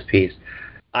this piece.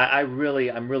 I'm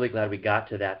really glad we got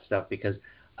to that stuff, because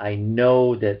I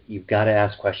know that you've got to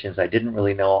ask questions. I didn't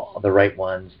really know the right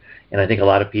ones, and I think a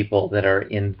lot of people that are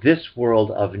in this world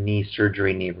of knee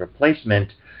surgery, knee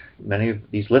replacement, many of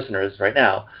these listeners right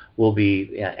now will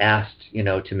be asked,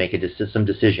 to make some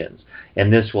decisions,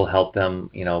 and this will help them,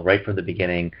 right from the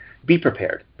beginning. Be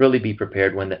prepared. Really be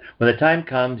prepared when the time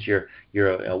comes. You're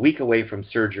a week away from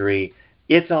surgery.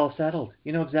 It's all settled.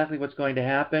 You know exactly what's going to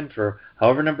happen for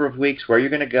however number of weeks, where you're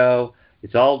going to go.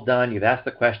 It's all done. You've asked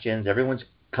the questions. Everyone's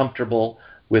comfortable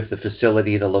with the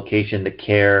facility, the location, the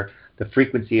care, the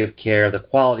frequency of care, the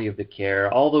quality of the care.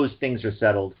 All those things are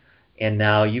settled. And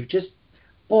now you've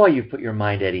put your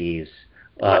mind at ease.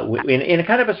 in a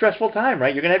kind of a stressful time,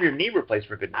 right? You're going to have your knee replaced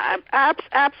for goodness sake.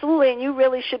 Absolutely, and you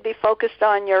really should be focused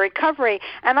on your recovery.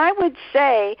 And I would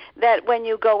say that when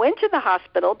you go into the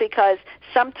hospital, because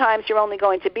sometimes you're only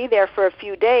going to be there for a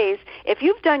few days, if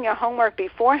you've done your homework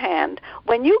beforehand,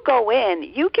 when you go in,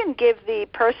 you can give the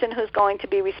person who's going to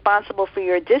be responsible for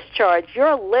your discharge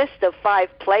your list of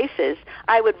 5 places.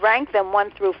 I would rank them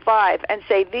 1 through 5 and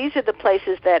say these are the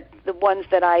places the ones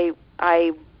that I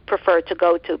prefer to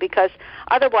go to, because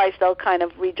otherwise they'll kind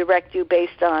of redirect you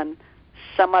based on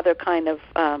some other kind of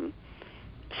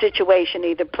situation,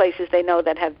 either places they know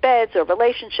that have beds or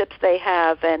relationships they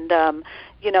have, and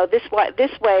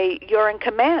this way you're in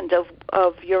command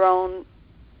of your own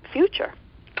future.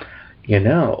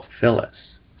 Phyllis,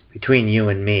 between you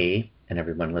and me and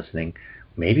everyone listening,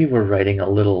 maybe we're writing a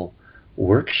little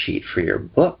worksheet for your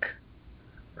book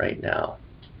right now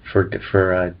for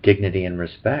dignity and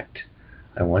respect.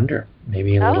 I wonder,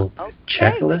 maybe a little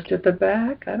checklist at the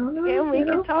back. I don't know. Yeah, we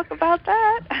can talk about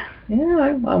that.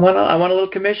 Yeah, I want a little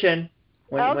commission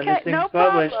when this thing's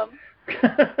published.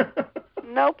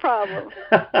 No problem.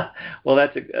 Well,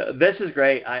 this is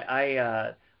great.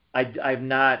 I've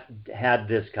not had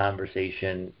this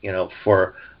conversation,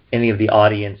 for any of the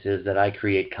audiences that I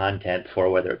create content for,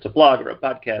 whether it's a blog or a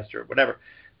podcast or whatever.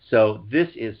 So this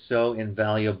is so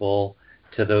invaluable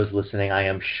to those listening, I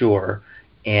am sure.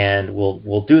 And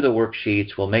we'll do the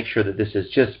worksheets. We'll make sure that this is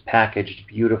just packaged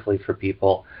beautifully for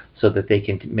people so that they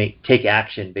can take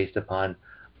action based upon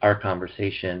our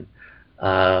conversation.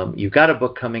 You've got a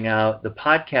book coming out. The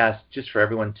podcast, just for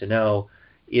everyone to know,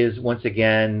 is, once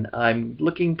again, I'm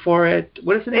looking for it.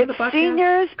 What is the name of the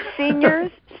podcast?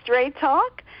 Seniors Straight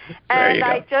Talk. And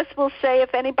I just will say,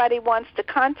 if anybody wants to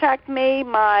contact me,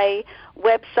 my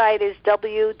website is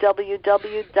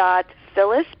www.Phyllis,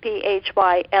 Phyllis,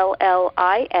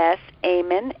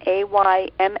 Ayman,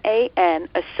 Ayman,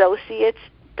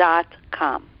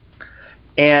 associates.com.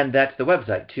 And that's the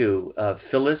website, too,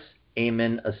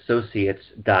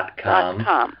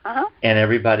 PhyllisAymanAssociates.com. And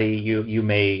everybody, you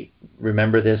may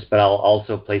remember this, but I'll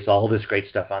also place all this great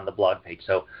stuff on the blog page.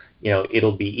 So,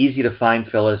 it'll be easy to find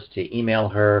Phyllis, to email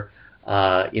her.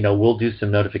 We'll do some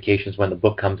notifications when the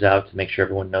book comes out to make sure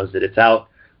everyone knows that it's out.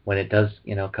 When it does,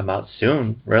 come out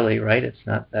soon, really, right? It's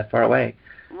not that far away.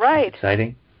 Right. It's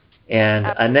exciting.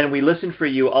 And then we listen for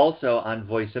you also on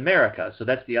Voice America. So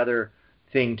that's the other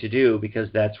thing to do,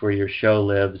 because that's where your show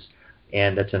lives,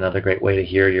 and that's another great way to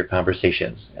hear your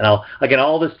conversations. And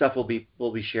all this stuff will be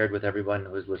shared with everyone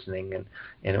who is listening,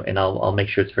 and I'll make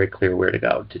sure it's very clear where to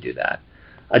go to do that.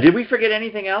 Did we forget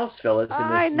anything else, Phyllis, in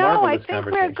this marvelous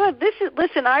conversation? We're good.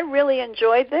 Listen, I really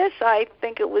enjoyed this. I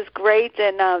think it was great,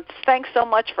 and thanks so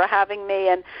much for having me.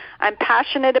 And I'm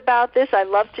passionate about this. I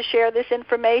love to share this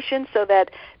information so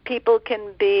that people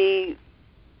can be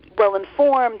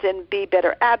well-informed and be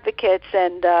better advocates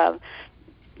and,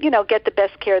 get the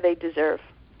best care they deserve.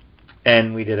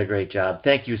 And we did a great job.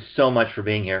 Thank you so much for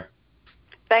being here.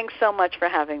 Thanks so much for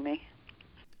having me.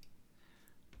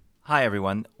 Hi,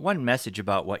 everyone. One message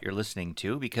about what you're listening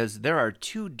to, because there are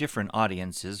 2 different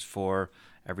audiences for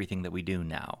everything that we do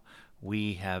now.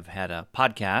 We have had a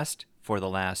podcast for the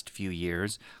last few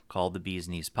years called the Bee's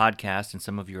Knees Podcast, and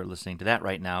some of you are listening to that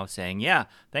right now saying, yeah,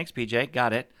 thanks, PJ,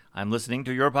 got it. I'm listening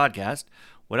to your podcast.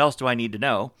 What else do I need to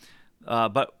know?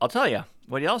 But I'll tell you,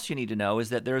 what else you need to know is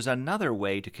that there's another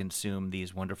way to consume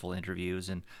these wonderful interviews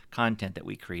and content that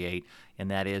we create,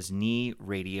 and that is Knee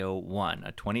Radio 1,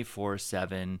 a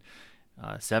 24/7,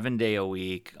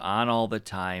 7-day-a-week, on all the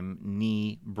time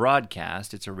Knee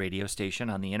broadcast. It's a radio station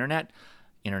on the internet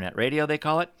radio they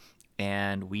call it,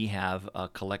 and we have a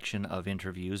collection of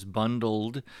interviews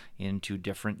bundled into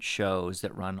different shows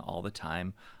that run all the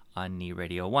time on Knee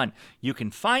Radio 1. You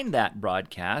can find that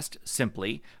broadcast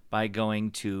simply by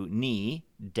going to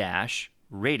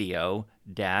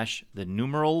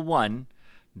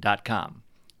knee-radio-1.com.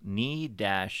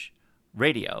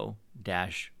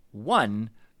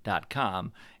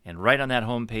 knee-radio-1.com. And right on that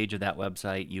homepage of that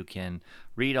website, you can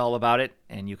read all about it,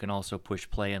 and you can also push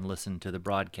play and listen to the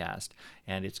broadcast.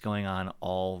 And it's going on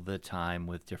all the time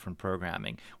with different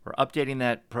programming. We're updating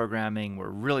that programming. We're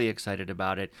really excited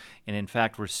about it. And in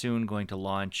fact, we're soon going to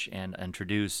launch and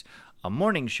introduce a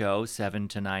morning show, 7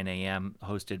 to 9 a.m.,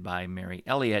 hosted by Mary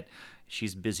Elliott.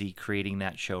 She's busy creating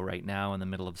that show right now in the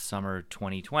middle of summer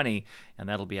 2020, and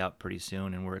that'll be out pretty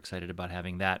soon, and we're excited about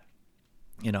having that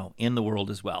in the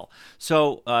world as well.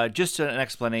 So just an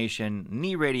explanation,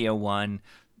 Knee Radio 1,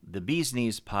 the Bee's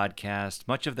Knees podcast.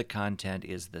 Much of the content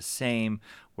is the same.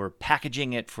 We're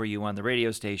packaging it for you on the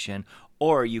radio station,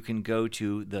 or you can go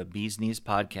to the Bee's Knees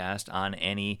podcast on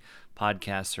any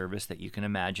podcast service that you can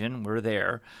imagine. We're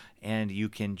there, and you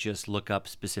can just look up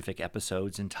specific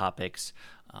episodes and topics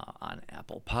on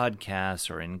Apple Podcasts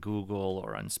or in Google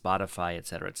or on Spotify, et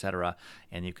cetera,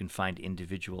 and you can find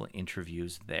individual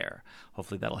interviews there.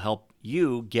 Hopefully that'll help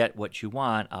you get what you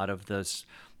want out of this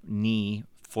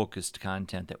knee-focused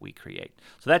content that we create.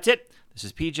 So that's it. This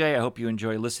is PJ. I hope you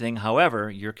enjoy listening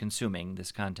however you're consuming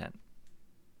this content.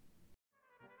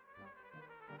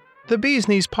 The Bee's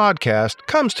Knees podcast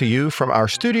comes to you from our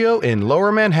studio in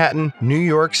Lower Manhattan, New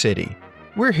York City.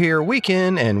 We're here week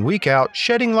in and week out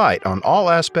shedding light on all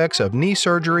aspects of knee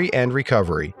surgery and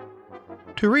recovery.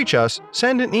 To reach us,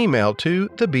 send an email to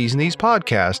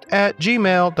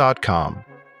thebeeskneespodcast@gmail.com.